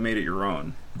lane, but you made it your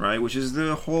own, right? Which is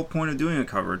the whole point of doing a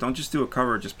cover. Don't just do a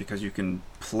cover just because you can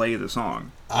play the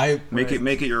song. Make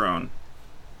it your own.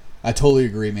 I totally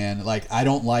agree, man. Like I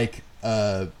don't like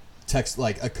text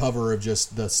like a cover of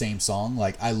just the same song.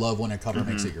 Like I love when a cover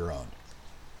makes it your own.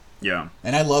 Yeah.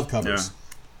 And I love covers.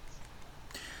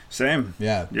 Same.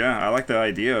 Yeah. Yeah, I like the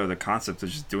idea, the concept of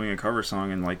just doing a cover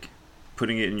song and like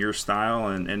putting it in your style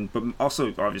and but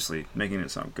also obviously making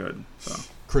it sound good. So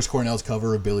Chris Cornell's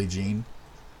cover of Billie Jean.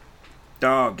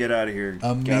 Oh, get out of here.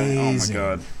 Amazing. Oh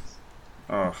my god.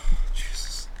 Oh,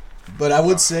 Jesus. But I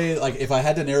would say, like, if I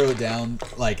had to narrow it down,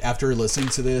 like, after listening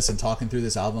to this and talking through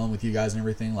this album with you guys and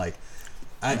everything, like,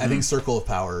 I think Circle of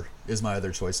Power is my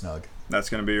other choice, Nug. That's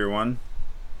going to be your one?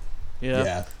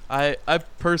 Yeah. I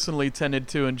personally tended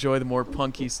to enjoy the more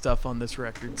punky stuff on this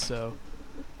record, so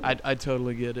I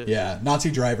totally get it. Yeah.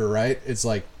 Nazi Driver, right? It's,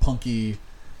 like, punky.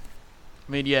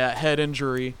 I mean, yeah, Head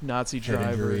Injury, Nazi Driver,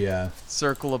 Head Injury, yeah.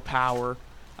 Circle of Power.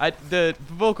 The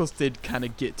vocals did kind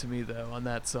of get to me, though, on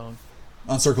that song.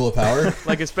 On Circle of Power?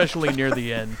 Like, especially near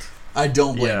the end. I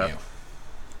don't blame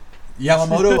you.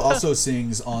 Yamamoto also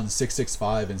sings on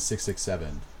 665 and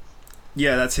 667.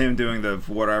 Yeah, that's him doing the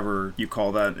whatever you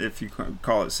call that. If you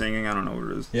call it singing, I don't know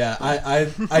what it is. Yeah,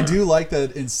 I do like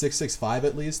that in 665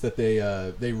 at least that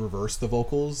they reverse the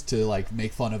vocals to like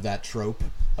make fun of that trope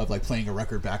of like playing a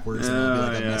record backwards and it'll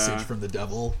be like a message from the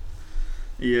devil.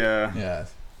 Yeah. Yeah.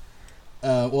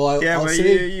 I'll but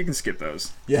say you can skip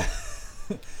those. Yeah.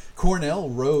 Cornell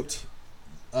wrote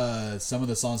some of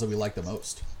the songs that we like the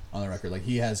most on the record. Like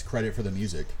he has credit for the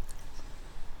music.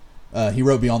 He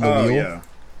wrote Beyond the Wheel. Yeah.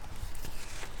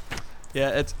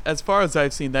 Yeah, it's, as far as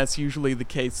I've seen, that's usually the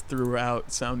case throughout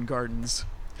Soundgarden's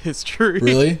history.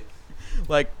 Really?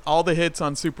 Like, all the hits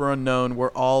on Super Unknown were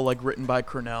all, like, written by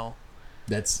Cornell.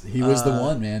 He was the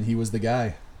one, man. He was the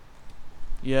guy.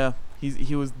 Yeah,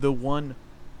 he was the one.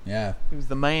 Yeah. He was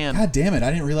the man. God damn it.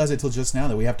 I didn't realize it till just now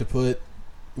that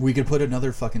we could put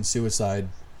another fucking suicide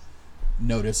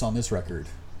notice on this record.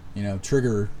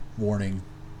 Trigger warning.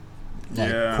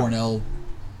 Like Cornell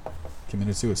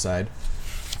committed suicide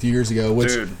a few years ago,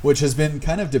 which has been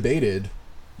kind of debated,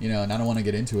 and I don't want to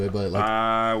get into it, but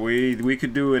like we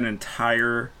could do an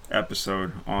entire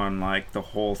episode on like the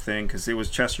whole thing because it was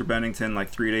Chester Bennington like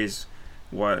 3 days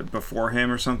before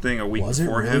him or something, a week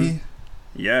before him.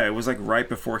 Yeah, it was like right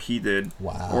before he did.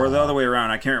 Wow. Or the other way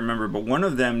around, I can't remember, but one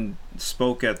of them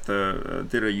spoke at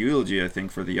did a eulogy, I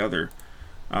think, for the other.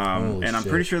 And I'm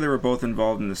pretty sure they were both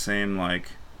involved in the same like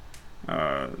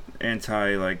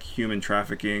anti like human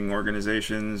trafficking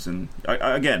organizations, and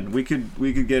again we could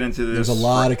get into this. There's a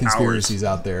lot of conspiracies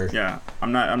hours. out there. Yeah,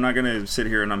 I'm not gonna sit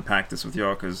here and unpack this with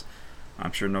y'all because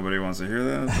I'm sure nobody wants to hear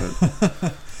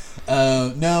that.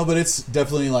 But no, but it's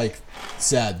definitely like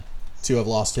sad to have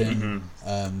lost him.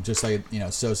 Just like,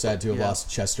 so sad to have lost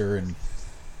Chester and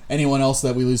anyone else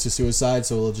that we lose to suicide.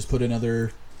 So we'll just put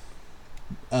another,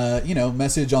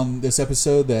 message on this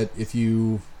episode that if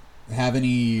you have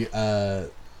any,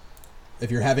 if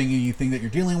you're having anything that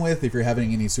you're dealing with, if you're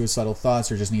having any suicidal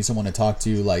thoughts or just need someone to talk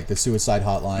to, like the suicide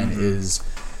hotline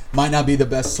might not be the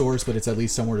best source, but it's at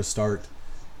least somewhere to start.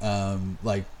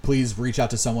 Like, please reach out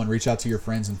to someone, reach out to your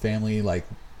friends and family. Like,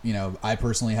 I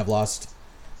personally have lost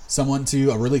someone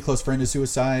to a really close friend to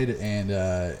suicide, and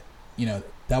that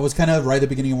was kind of right at the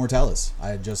beginning of Mortalis. I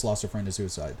had just lost a friend to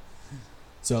suicide,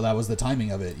 so that was the timing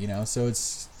of it. So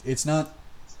it's not,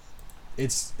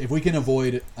 if we can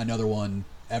avoid another one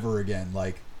ever again,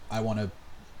 like, I want to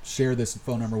share this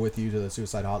phone number with you to the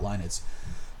suicide hotline. It's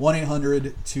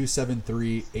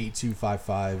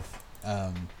 1-800-273-8255.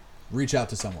 Reach out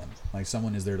to someone. Like,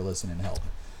 someone is there to listen and help.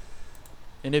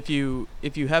 And if you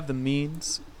have the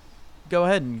means, go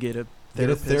ahead and get a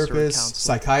therapist, or a counselor.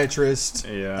 Psychiatrist,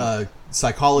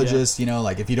 psychologist.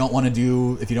 Like, if you don't want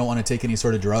to take any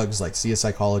sort of drugs, like, see a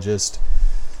psychologist.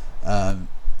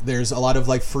 There's a lot of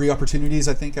like free opportunities,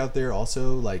 I think, out there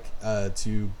also, like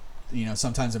to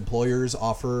sometimes employers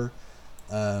offer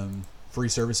free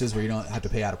services where you don't have to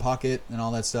pay out of pocket and all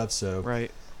that stuff. So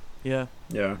right. Yeah.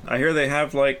 I hear they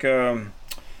have like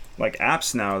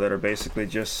apps now that are basically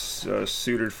just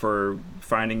suited for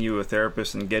finding you a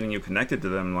therapist and getting you connected to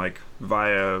them, like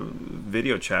via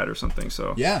video chat or something.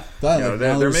 So yeah,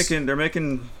 they're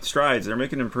making strides. They're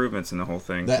making improvements in the whole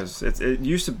thing, because it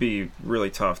used to be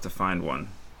really tough to find one.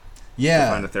 Yeah,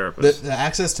 to find a therapist. The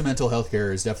access to mental health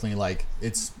care is definitely, like,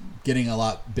 it's getting a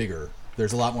lot bigger.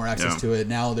 There's a lot more access to it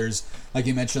now. There's, like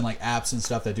you mentioned, like apps and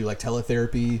stuff that do like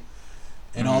teletherapy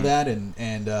and all that, and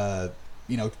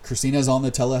Christina's on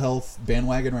the telehealth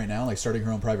bandwagon right now, like starting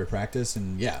her own private practice,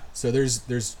 and so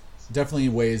there's definitely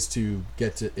ways to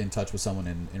get in touch with someone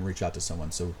and reach out to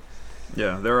someone. So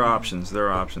there are options.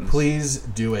 Please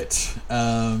do it.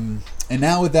 And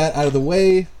now with that out of the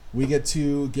way, we get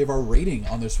to give our rating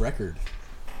on this record.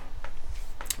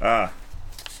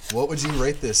 What would you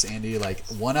rate this, Andy? Like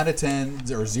 1 out of 10,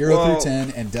 or 0 through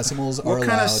 10, and decimals are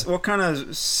allowed. What kind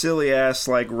of silly ass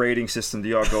like rating system do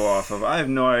y'all go off of? I have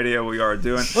no idea what you are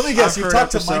doing. Let me guess. You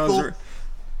talked to Michael.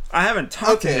 I haven't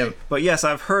talked to him, but yes,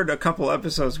 I've heard a couple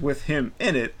episodes with him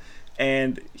in it,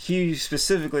 and he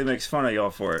specifically makes fun of y'all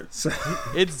for it. So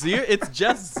it's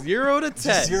just 0 to 10.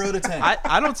 Just 0 to 10.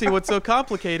 I don't see what's so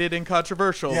complicated and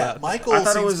controversial. Yeah, Michael. I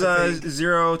thought it was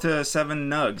 0 to 7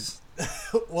 nugs.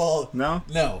 Well, no.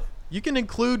 You can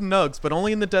include nugs, but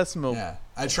only in the decimal. Yeah,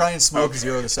 I try and smoke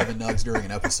 0 to 7 nugs during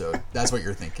an episode. That's what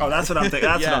you're thinking. Oh, that's what I'm thinking.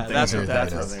 That's what I'm thinking.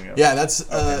 That's what I'm thinking. Yeah, that's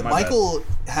Michael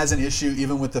has an issue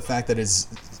even with the fact that it's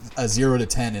a 0 to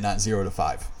 10 and not 0 to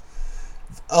 5.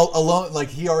 Alone, like,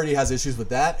 he already has issues with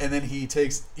that, and then he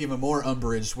takes even more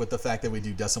umbrage with the fact that we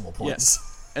do decimal points. Yeah.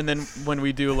 And then when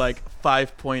we do like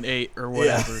 5.8 or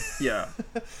whatever. Yeah.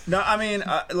 No, I mean,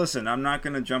 listen, I'm not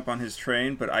going to jump on his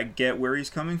train, but I get where he's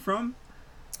coming from.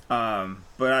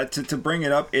 But to bring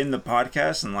it up in the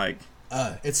podcast and like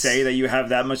say that you have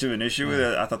that much of an issue with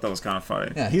it, I thought that was kind of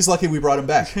funny. Yeah, he's lucky we brought him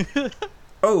back. He's,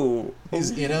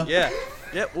 Yeah.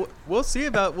 We'll see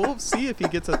if he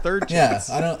gets a third chance.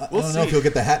 Yeah, I don't know if he'll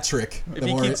get the hat trick. If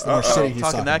he keeps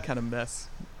talking that kind of mess.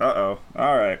 All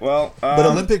right. Well, but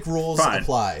Olympic rules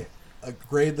apply.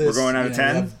 Grade this. We're going out of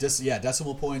 10.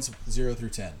 Decimal points 0 through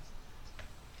 10.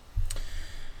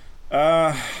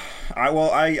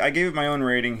 I gave it my own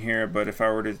rating here, but if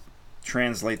I were to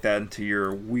translate that into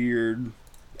your weird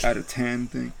out of 10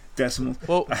 thing, decimal.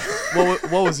 Well,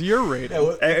 what was your rating?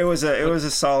 It was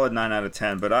a solid 9 out of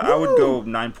 10, but I would go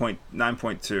 9.2.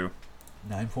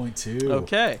 9.2.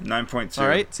 Okay. 9.2. All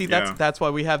right. See, that's why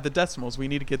we have the decimals. We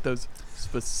need to get those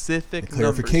specific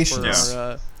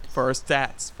clarifications for our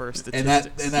stats, for our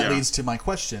statistics. And that leads to my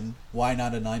question: why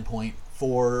not a 9.4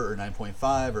 or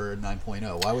 9.5 or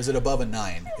 9.0? Why was it above a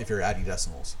 9 if you're adding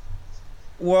decimals?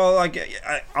 Well,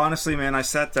 I honestly, man, I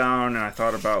sat down and I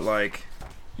thought about, like,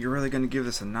 you're really going to give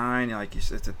this a 9? Like,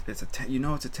 it's a 10.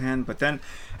 It's a 10, but then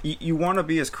you want to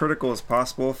be as critical as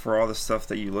possible for all the stuff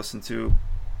that you listen to.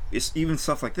 It's even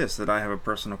stuff like this that I have a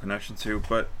personal connection to,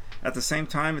 but at the same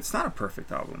time, it's not a perfect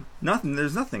album.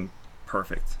 There's nothing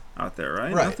perfect out there,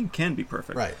 right? Nothing can be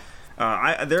perfect. Right.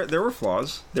 There were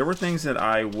flaws. There were things that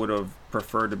I would have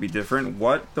preferred to be different.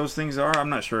 What those things are, I'm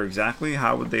not sure exactly.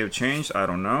 How would they have changed? I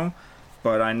don't know.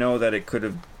 But I know that it could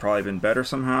have probably been better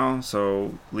somehow,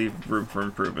 so leave room for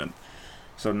improvement.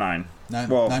 So 9.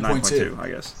 9.2,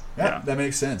 I guess. Yeah, that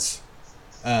makes sense.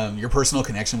 Your personal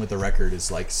connection with the record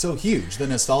is like so huge. The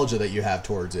nostalgia that you have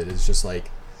towards it is just like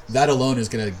that alone is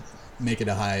going to make it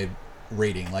a high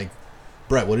rating. Like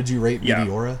Brett, what did you rate Yeah.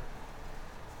 Meteora?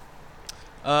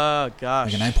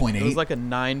 Gosh. Like a 9.8? It was like a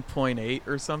 9.8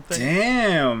 or something.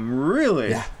 Damn, really?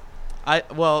 Yeah.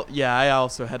 I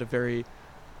also had a very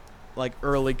like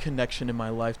early connection in my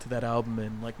life to that album,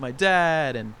 and like my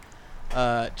dad, and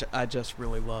I just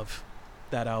really love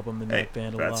that album and Hey, that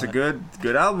band a that's lot. a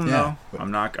good album Yeah. though.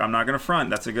 I'm not gonna front.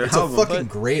 That's a good It's album. a fucking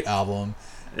great album.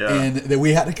 Yeah. And that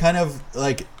we had to kind of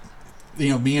like,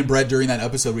 me and Brett during that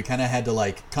episode, we kind of had to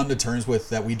like come to terms with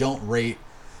that. We don't rate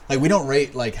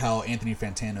like how Anthony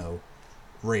Fantano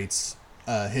rates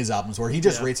his albums, where he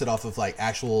just Yeah. rates it off of like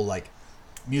actual like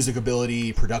music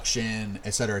ability, production,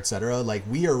 etc., etc. Like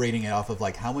we are rating it off of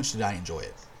like how much did I enjoy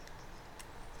it.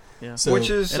 Yeah. So Which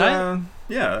is and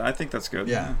I think that's good.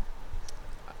 Yeah.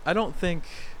 I don't think,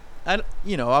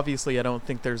 obviously I don't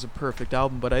think there's a perfect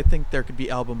album, but I think there could be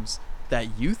albums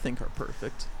that you think are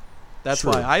perfect. That's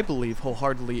True. why I believe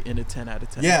wholeheartedly in a 10 out of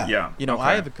 10. Yeah. Yeah. I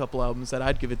okay. have a couple albums that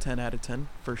I'd give a 10 out of 10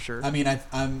 for sure. I mean,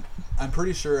 I'm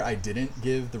pretty sure I didn't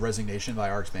give The Resignation by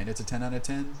RX Bandits a 10 out of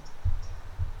 10.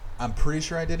 I'm pretty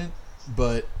sure I didn't,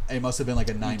 but it must have been like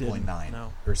a 9.9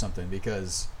 no. or something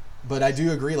because. But I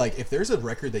do agree. Like, if there's a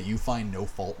record that you find no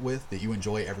fault with, that you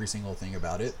enjoy every single thing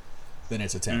about it, then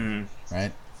it's a 10,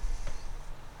 right?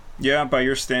 Yeah, by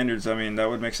your standards, I mean that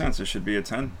would make sense. It should be a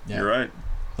 10. Yeah. You're right.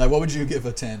 Like, what would you give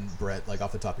a 10, Brett? Like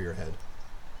off the top of your head?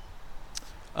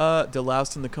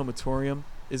 Deloused in the Comatorium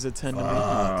is a 10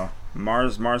 to me.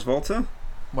 Mars Volta.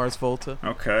 Mars Volta.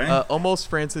 Okay. Almost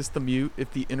Francis the Mute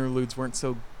if the interludes weren't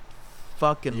so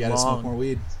fucking You gotta long. smoke more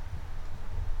weed.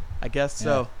 I guess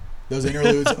so. Those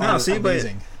interludes are see, but-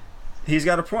 amazing. He's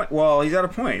got a point. Well, he's got a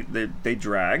point. They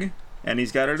drag, and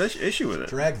he's got an issue with it.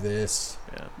 Drag this.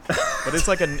 Yeah. But it's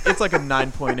like a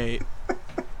 9.8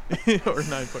 or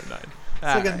 9.9. It's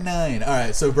like a 9. All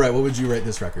right, so Brett, what would you rate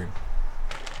this record?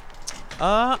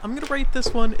 I'm gonna rate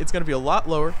this one. It's gonna be a lot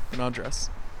lower than Undress.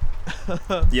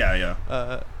 Yeah.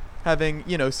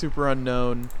 Having Super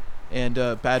Unknown and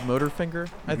Bad Motorfinger,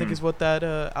 I think is what that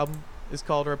album is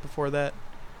called right before that.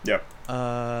 Yep.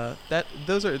 That's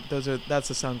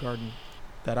the Soundgarden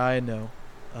that I know.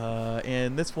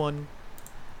 And this one,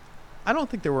 I don't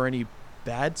think there were any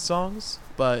bad songs,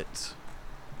 but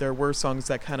there were songs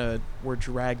that kind of were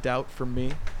dragged out for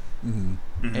me. Mm-hmm.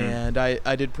 Mhm. And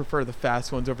I did prefer the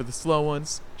fast ones over the slow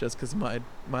ones, just because of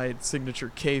my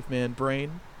signature caveman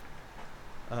brain.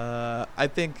 I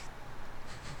think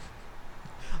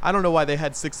I don't know why they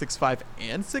had 665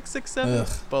 and 667, Ugh,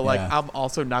 but like yeah. I'm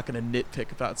also not gonna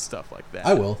nitpick about stuff like that.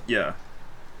 I will. Yeah.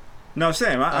 No,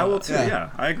 same. I will too. yeah. Yeah,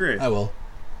 I agree. I will.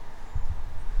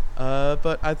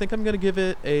 But I think I'm gonna give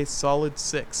it a solid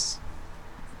 6.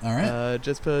 All right.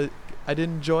 Just I did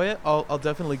enjoy it. I'll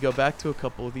definitely go back to a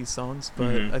couple of these songs,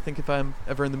 but Mhm. I think if I'm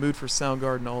ever in the mood for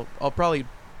Soundgarden, I'll probably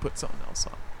put something else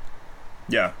on.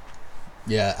 Yeah.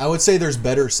 Yeah, I would say there's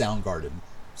better Soundgarden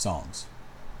songs.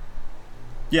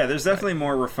 Yeah, there's definitely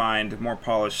more refined, more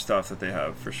polished stuff that they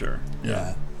have for sure.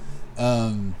 Yeah.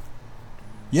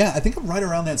 Yeah, I think I'm right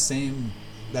around that same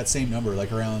number,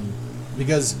 like around,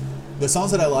 because the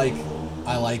songs that I like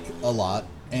a lot,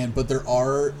 but there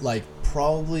are like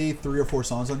probably 3 or 4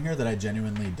 songs on here that I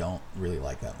genuinely don't really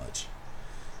like that much.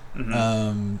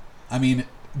 Mhm. I mean,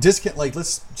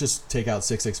 let's just take out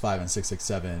 665 and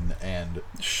 667 and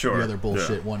Sure. the other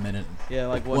bullshit. Yeah. 1 minute. Yeah,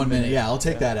 like 1 minute. Yeah, I'll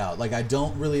take that out. Like, I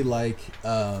don't really like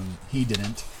He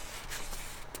Didn't.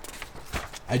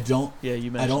 I don't Yeah,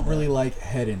 you mentioned. I don't really that. like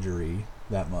Head Injury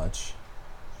that much.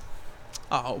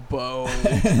 Oh, Bo.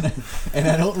 and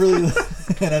I don't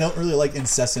really like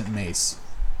Incessant Mace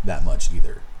that much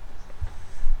either.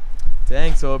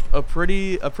 Dang, so a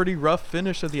pretty rough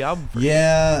finish of the album. For you.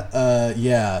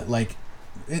 Yeah, like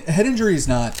Head Injury is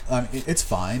not. It's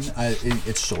fine.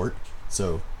 It's short,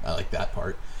 so I like that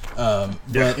part.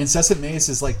 But Incessant Mace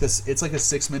is like this. It's like a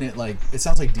 6-minute. Like, it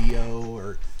sounds like Dio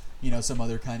or some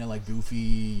other kind of like goofy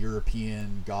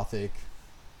European gothic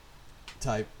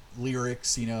type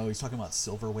lyrics. He's talking about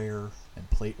silverware and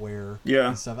plateware. Yeah.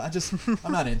 And stuff.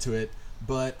 I'm not into it.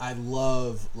 But I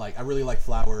really like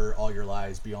Flower, All Your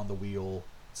Lies, Beyond the Wheel,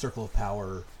 Circle of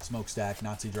Power, Smokestack,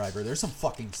 Nazi Driver. There's some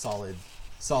fucking solid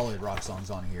rock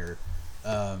songs on here.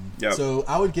 Yep. So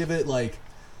I would give it like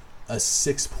a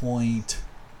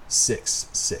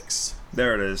 6.66.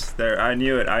 There it is. There, I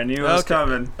knew it. I knew it was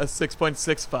coming. A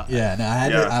 6.65. Yeah, no,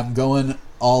 I'm going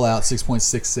all out,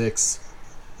 6.66.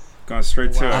 Going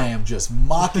straight to I it. am just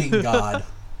mocking God.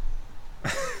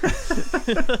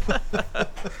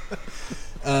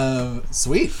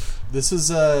 Sweet. This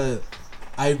is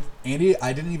Andy,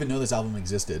 I didn't even know this album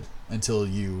existed until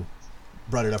you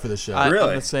brought it up for the show. Really?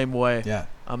 I'm the same way. Yeah.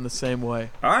 I'm the same way.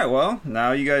 All right, well,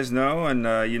 now you guys know, and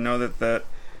you know that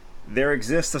there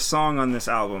exists a song on this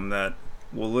album that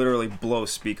will literally blow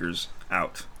speakers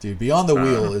out. Dude, Beyond the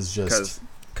Wheel is just...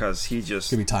 Because he just...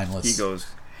 Could be timeless. He goes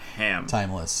ham.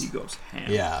 Timeless. He goes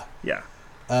ham. Yeah. Yeah.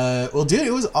 Well, dude,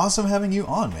 it was awesome having you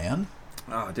on, man.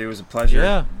 Oh, dude, it was a pleasure.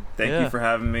 Yeah. Thank you for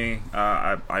having me.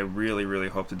 I really, really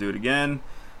hope to do it again.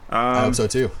 I hope so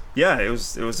too. Yeah, it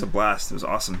was a blast. It was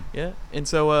awesome. Yeah, and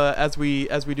so as we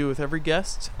do with every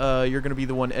guest, you're going to be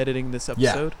the one editing this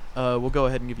episode. We'll go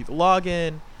ahead and give you the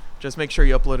login. Just make sure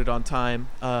you upload it on time.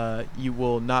 You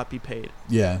will not be paid.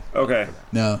 Yeah. Okay.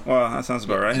 No. Well, that sounds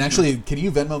about right. And actually, can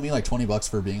you Venmo me like $20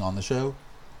 for being on the show?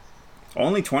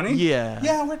 Only 20? Yeah.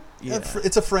 Yeah,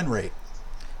 it's a friend rate.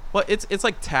 Well, it's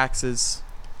like taxes.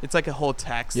 It's like a whole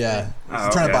tax Yeah. thing.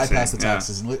 I'm trying to bypass the Yeah.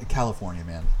 taxes in California,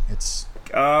 man. It's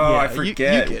Oh, Yeah, I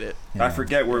forget. You get it. Yeah. I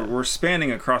forget. We're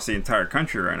spanning across the entire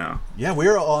country right now. yeah,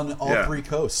 we're on all Yeah. 3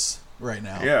 coasts right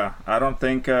now. Yeah, I don't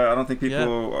think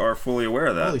people are fully aware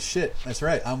of that. Holy shit, that's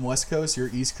right. I'm West Coast, you're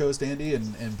East Coast, Andy,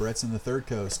 and Brett's in the Third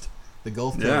Coast, the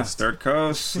Gulf Coast. Yeah, Third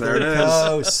Coast. There it Third is.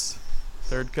 Coast.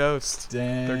 Third Coast.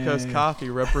 Dang. Third Coast Coffee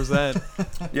represent.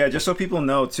 Yeah, just so people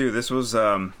know too, this was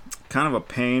kind of a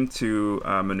pain to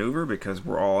maneuver because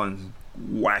we're all in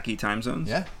wacky time zones.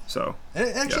 Yeah. So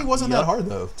It actually Yeah. wasn't Yep. that hard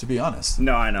though, to be honest.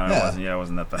 no, I know Yeah. it wasn't. Yeah, it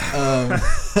wasn't that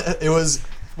bad. It was.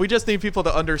 We just need people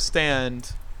to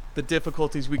understand the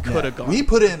difficulties we could have gone. We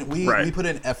put in Right. we put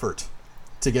in effort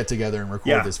to get together and record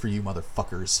Yeah. this for you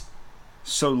motherfuckers.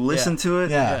 So listen to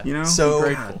it. Yeah. You know. So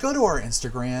grateful. go to our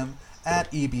Instagram at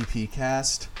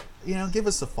EBPcast. You know, give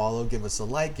us a follow, give us a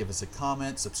like, give us a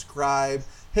comment, subscribe,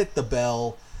 hit the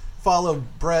bell. Follow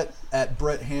Brett at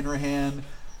Brett Hanrahan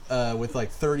with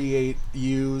like 38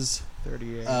 U's.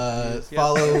 38.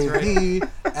 Follow that's right. me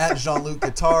at Jean-Luc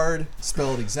Guitard,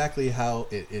 spelled exactly how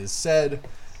it is said.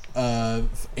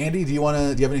 Andy, do you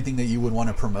have anything that you would want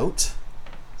to promote?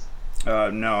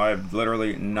 No, I have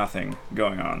literally nothing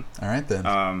going on. All right then.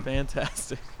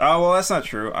 Fantastic. Oh well, that's not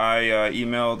true. I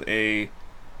emailed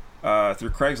through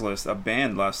Craigslist a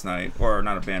band last night, or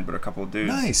not a band, but a couple of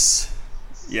dudes. Nice.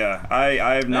 Yeah,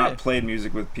 I have not Hey. played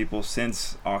music with people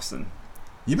since Austin.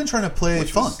 You've been trying to play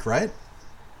Which funk, was- right?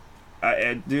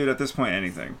 Dude, at this point,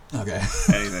 anything, Okay.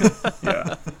 anything,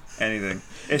 yeah, anything.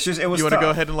 It's just it was. You want to tough. go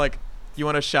ahead and you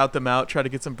want to shout them out, try to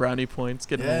get some brownie points,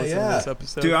 get them to listen to this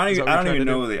episode? Dude, I Is don't that what even we're trying to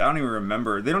know. do? I don't even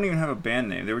remember. They don't even have a band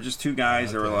name. They were just two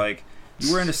guys that were Okay. like,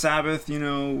 "You were into Sabbath, you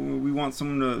know. We want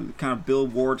someone to kind of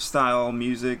Billboard style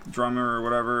music, drummer or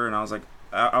whatever." And I was like,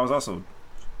 I was also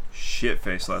shit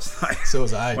faced last night. So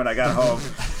was I. When I got home.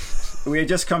 We had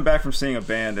just come back from seeing a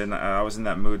band, and I was in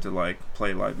that mood to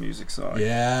play live music. So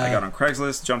Yeah. I got on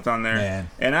Craigslist, jumped on there, Man.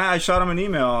 and I shot them an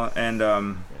email, and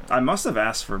I must have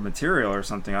asked for material or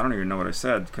something. I don't even know what I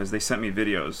said because they sent me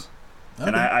videos,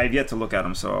 and Okay. I've yet to look at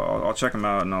them. So I'll check them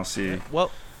out and I'll see.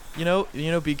 Well,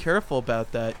 be careful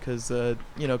about that because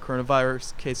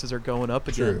coronavirus cases are going up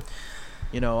again.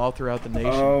 True. All throughout the nation.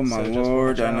 Oh my So just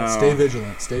lord, watch I out. know. Stay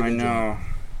vigilant. Stay I vigilant. know.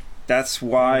 That's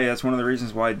one of the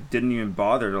reasons why I didn't even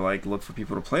bother to look for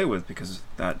people to play with because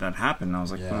that happened. I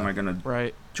was like, Yeah. when am I gonna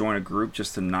Right. join a group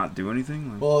just to not do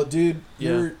anything? Well, dude,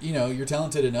 Yeah. you're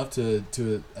talented enough to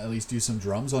at least do some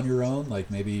drums on your own. Like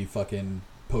maybe fucking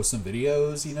post some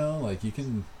videos. You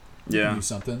can Yeah. do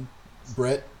something.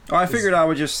 Brett. Oh, I figured I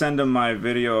would just send them my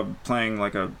video of playing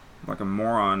like a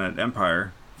moron at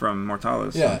Empire from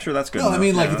Mortalis. Yeah. I'm sure that's good. No, I enough,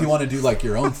 mean yeah. if you want to do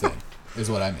your own thing, is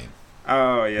what I mean.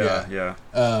 Oh yeah.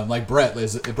 Like Brett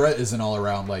is an all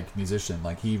around musician.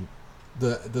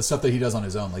 The stuff that he does on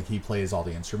his own, he plays all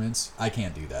the instruments. I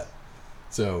can't do that.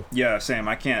 So Yeah, same.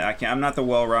 I can't. I'm not the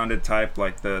well-rounded type,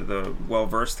 like the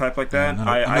well-versed type like that. I'm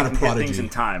not a I can hit prodigy. things in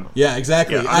time. yeah,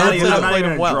 exactly. Yeah, I I'm not played even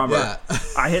them a well. drummer. Yeah.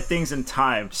 I hit things in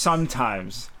time.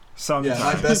 Sometimes. Yeah,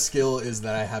 my best skill is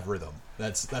that I have rhythm.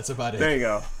 That's about it. There you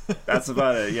go. That's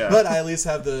about it. Yeah. But I at least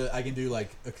have I can do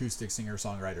acoustic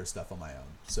singer-songwriter stuff on my own.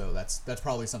 So that's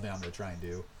probably something I'm going to try and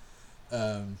do.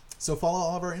 So follow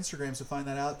all of our Instagrams to find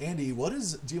that out. Andy, do you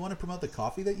want to promote the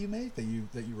coffee that you make, that you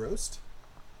roast?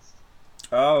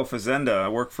 Oh, Fazenda. I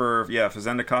work for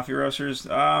Fazenda Coffee Roasters.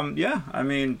 Yeah, I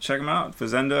mean, check them out.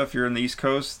 Fazenda, if you're in the East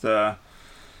Coast,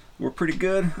 we're pretty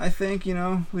good. I think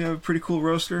we have a pretty cool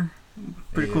roaster,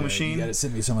 pretty cool machine. You got to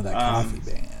send me some of that coffee,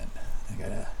 man. I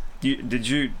gotta. Did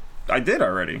you? I did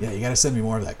already. Yeah, you got to send me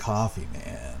more of that coffee,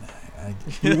 man.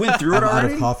 You went through I'm it out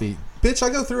already? of coffee, bitch. I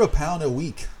go through a pound a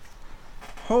week.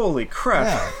 Holy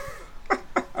crap! Yeah,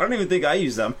 I don't even think I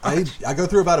use them. I go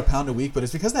through about a pound a week, but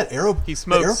it's because that He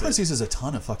smokes AeroPress it. uses a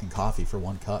ton of fucking coffee for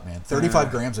one cup, man. 35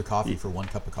 grams of coffee for one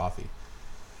cup of coffee.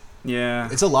 Yeah.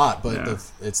 It's a lot, but Yeah.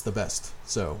 it's the best.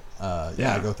 So I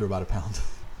Yeah. go through about a pound.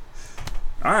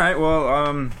 All right.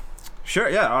 Well, sure.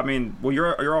 Yeah. I mean, well,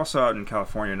 you're also out in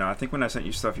California now. I think when I sent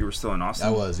you stuff, you were still in Austin.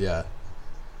 I was, yeah.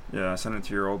 Yeah, I sent it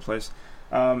to your old place.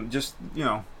 Just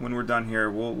when we're done here,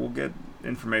 we'll get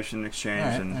information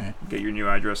exchange All right. get your new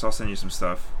address. I'll send you some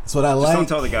stuff. That's what I Just like. don't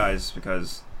tell the guys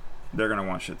because they're gonna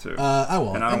want shit too. I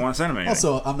won't. And I don't want to send them anything.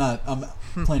 Also,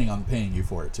 I'm planning on paying you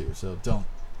for it too. So don't.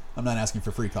 I'm not asking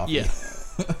for free coffee. Yeah.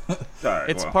 All right,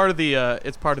 It's well. part of the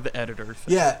editor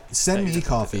thing. Yeah, send That me you-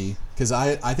 coffee because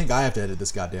I think I have to edit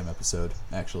this goddamn episode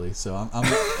actually. So I'm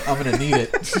gonna need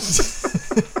it.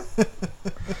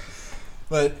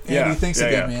 But Andy, Yeah, thanks yeah,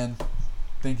 again, yeah. man.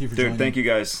 Thank you for Dude, joining. thank you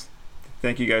guys.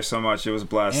 Thank you guys so much. It was a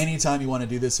blast. Anytime you want to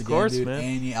do this again, course, dude. man.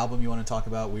 Any album you want to talk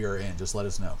about, we are in. Just let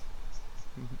us know.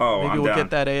 Oh, Maybe I'm we'll down. get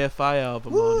that AFI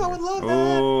album Ooh, I on would here. love that.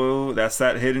 Oh, that's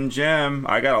that hidden gem.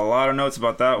 I got a lot of notes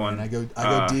about that one. Man, I go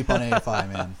deep on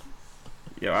AFI, man.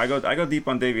 Yeah, I go deep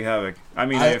on Davey Havoc. I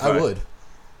mean, I AFI. would.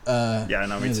 Yeah,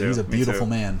 no, me he's, too. He's a Me beautiful too.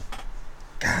 man,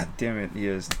 God damn it, he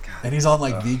is. God. and he's on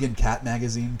like vegan cat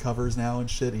magazine covers now and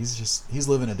shit. He's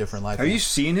living a different life. Have man. you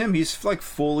seen him? He's like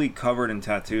fully covered in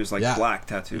tattoos, like Yeah. black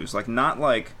tattoos, like not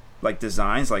like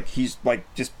designs. Like he's like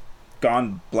just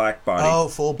gone black body. Oh,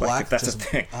 full Like, black. if that's just, a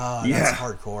thing. That's Yeah.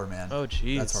 hardcore, man. Oh,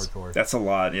 jeez. That's hardcore. That's a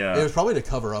lot. It Yeah, was probably to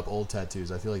cover up old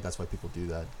tattoos. I feel like that's why people do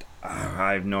that.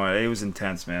 I have no idea. It was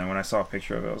intense, man. When I saw a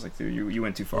picture of it, I was like, dude, you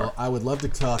went too far. Well, I would love to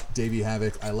talk Davey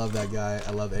Havoc. I love that guy. I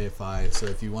love AFI. So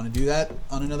if you want to do that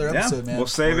on another episode, man, we'll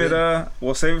save we're it. in.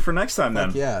 We'll save it for next time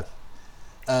then. Fuck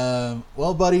yeah.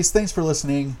 Well, buddies, thanks for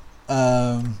listening.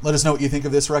 Let us know what you think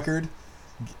of this record.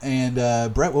 And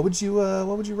Brett, what would you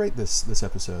rate this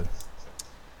episode?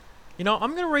 You know,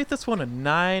 I'm gonna rate this one a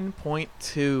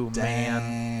 9.2,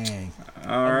 man. Dang.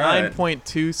 All A right.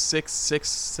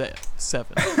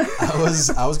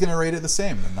 9.2667. I was gonna rate it the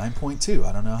same, the 9.2.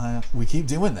 I don't know how we keep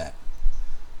doing that.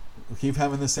 We keep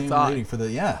having the same odd. rating for the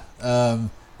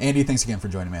Andy, thanks again for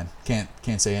joining, man. Can't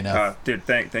say enough. Dude,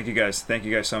 thank you guys. Thank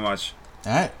you guys so much.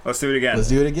 All right, Let's do it again. let's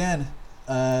do it again.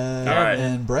 All right.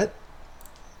 And Brett,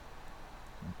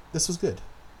 this was good.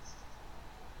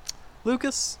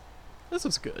 Lucas, this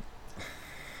was good.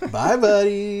 Bye,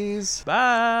 buddies.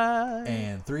 Bye.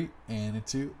 And 3 and a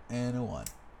 2 and a 1.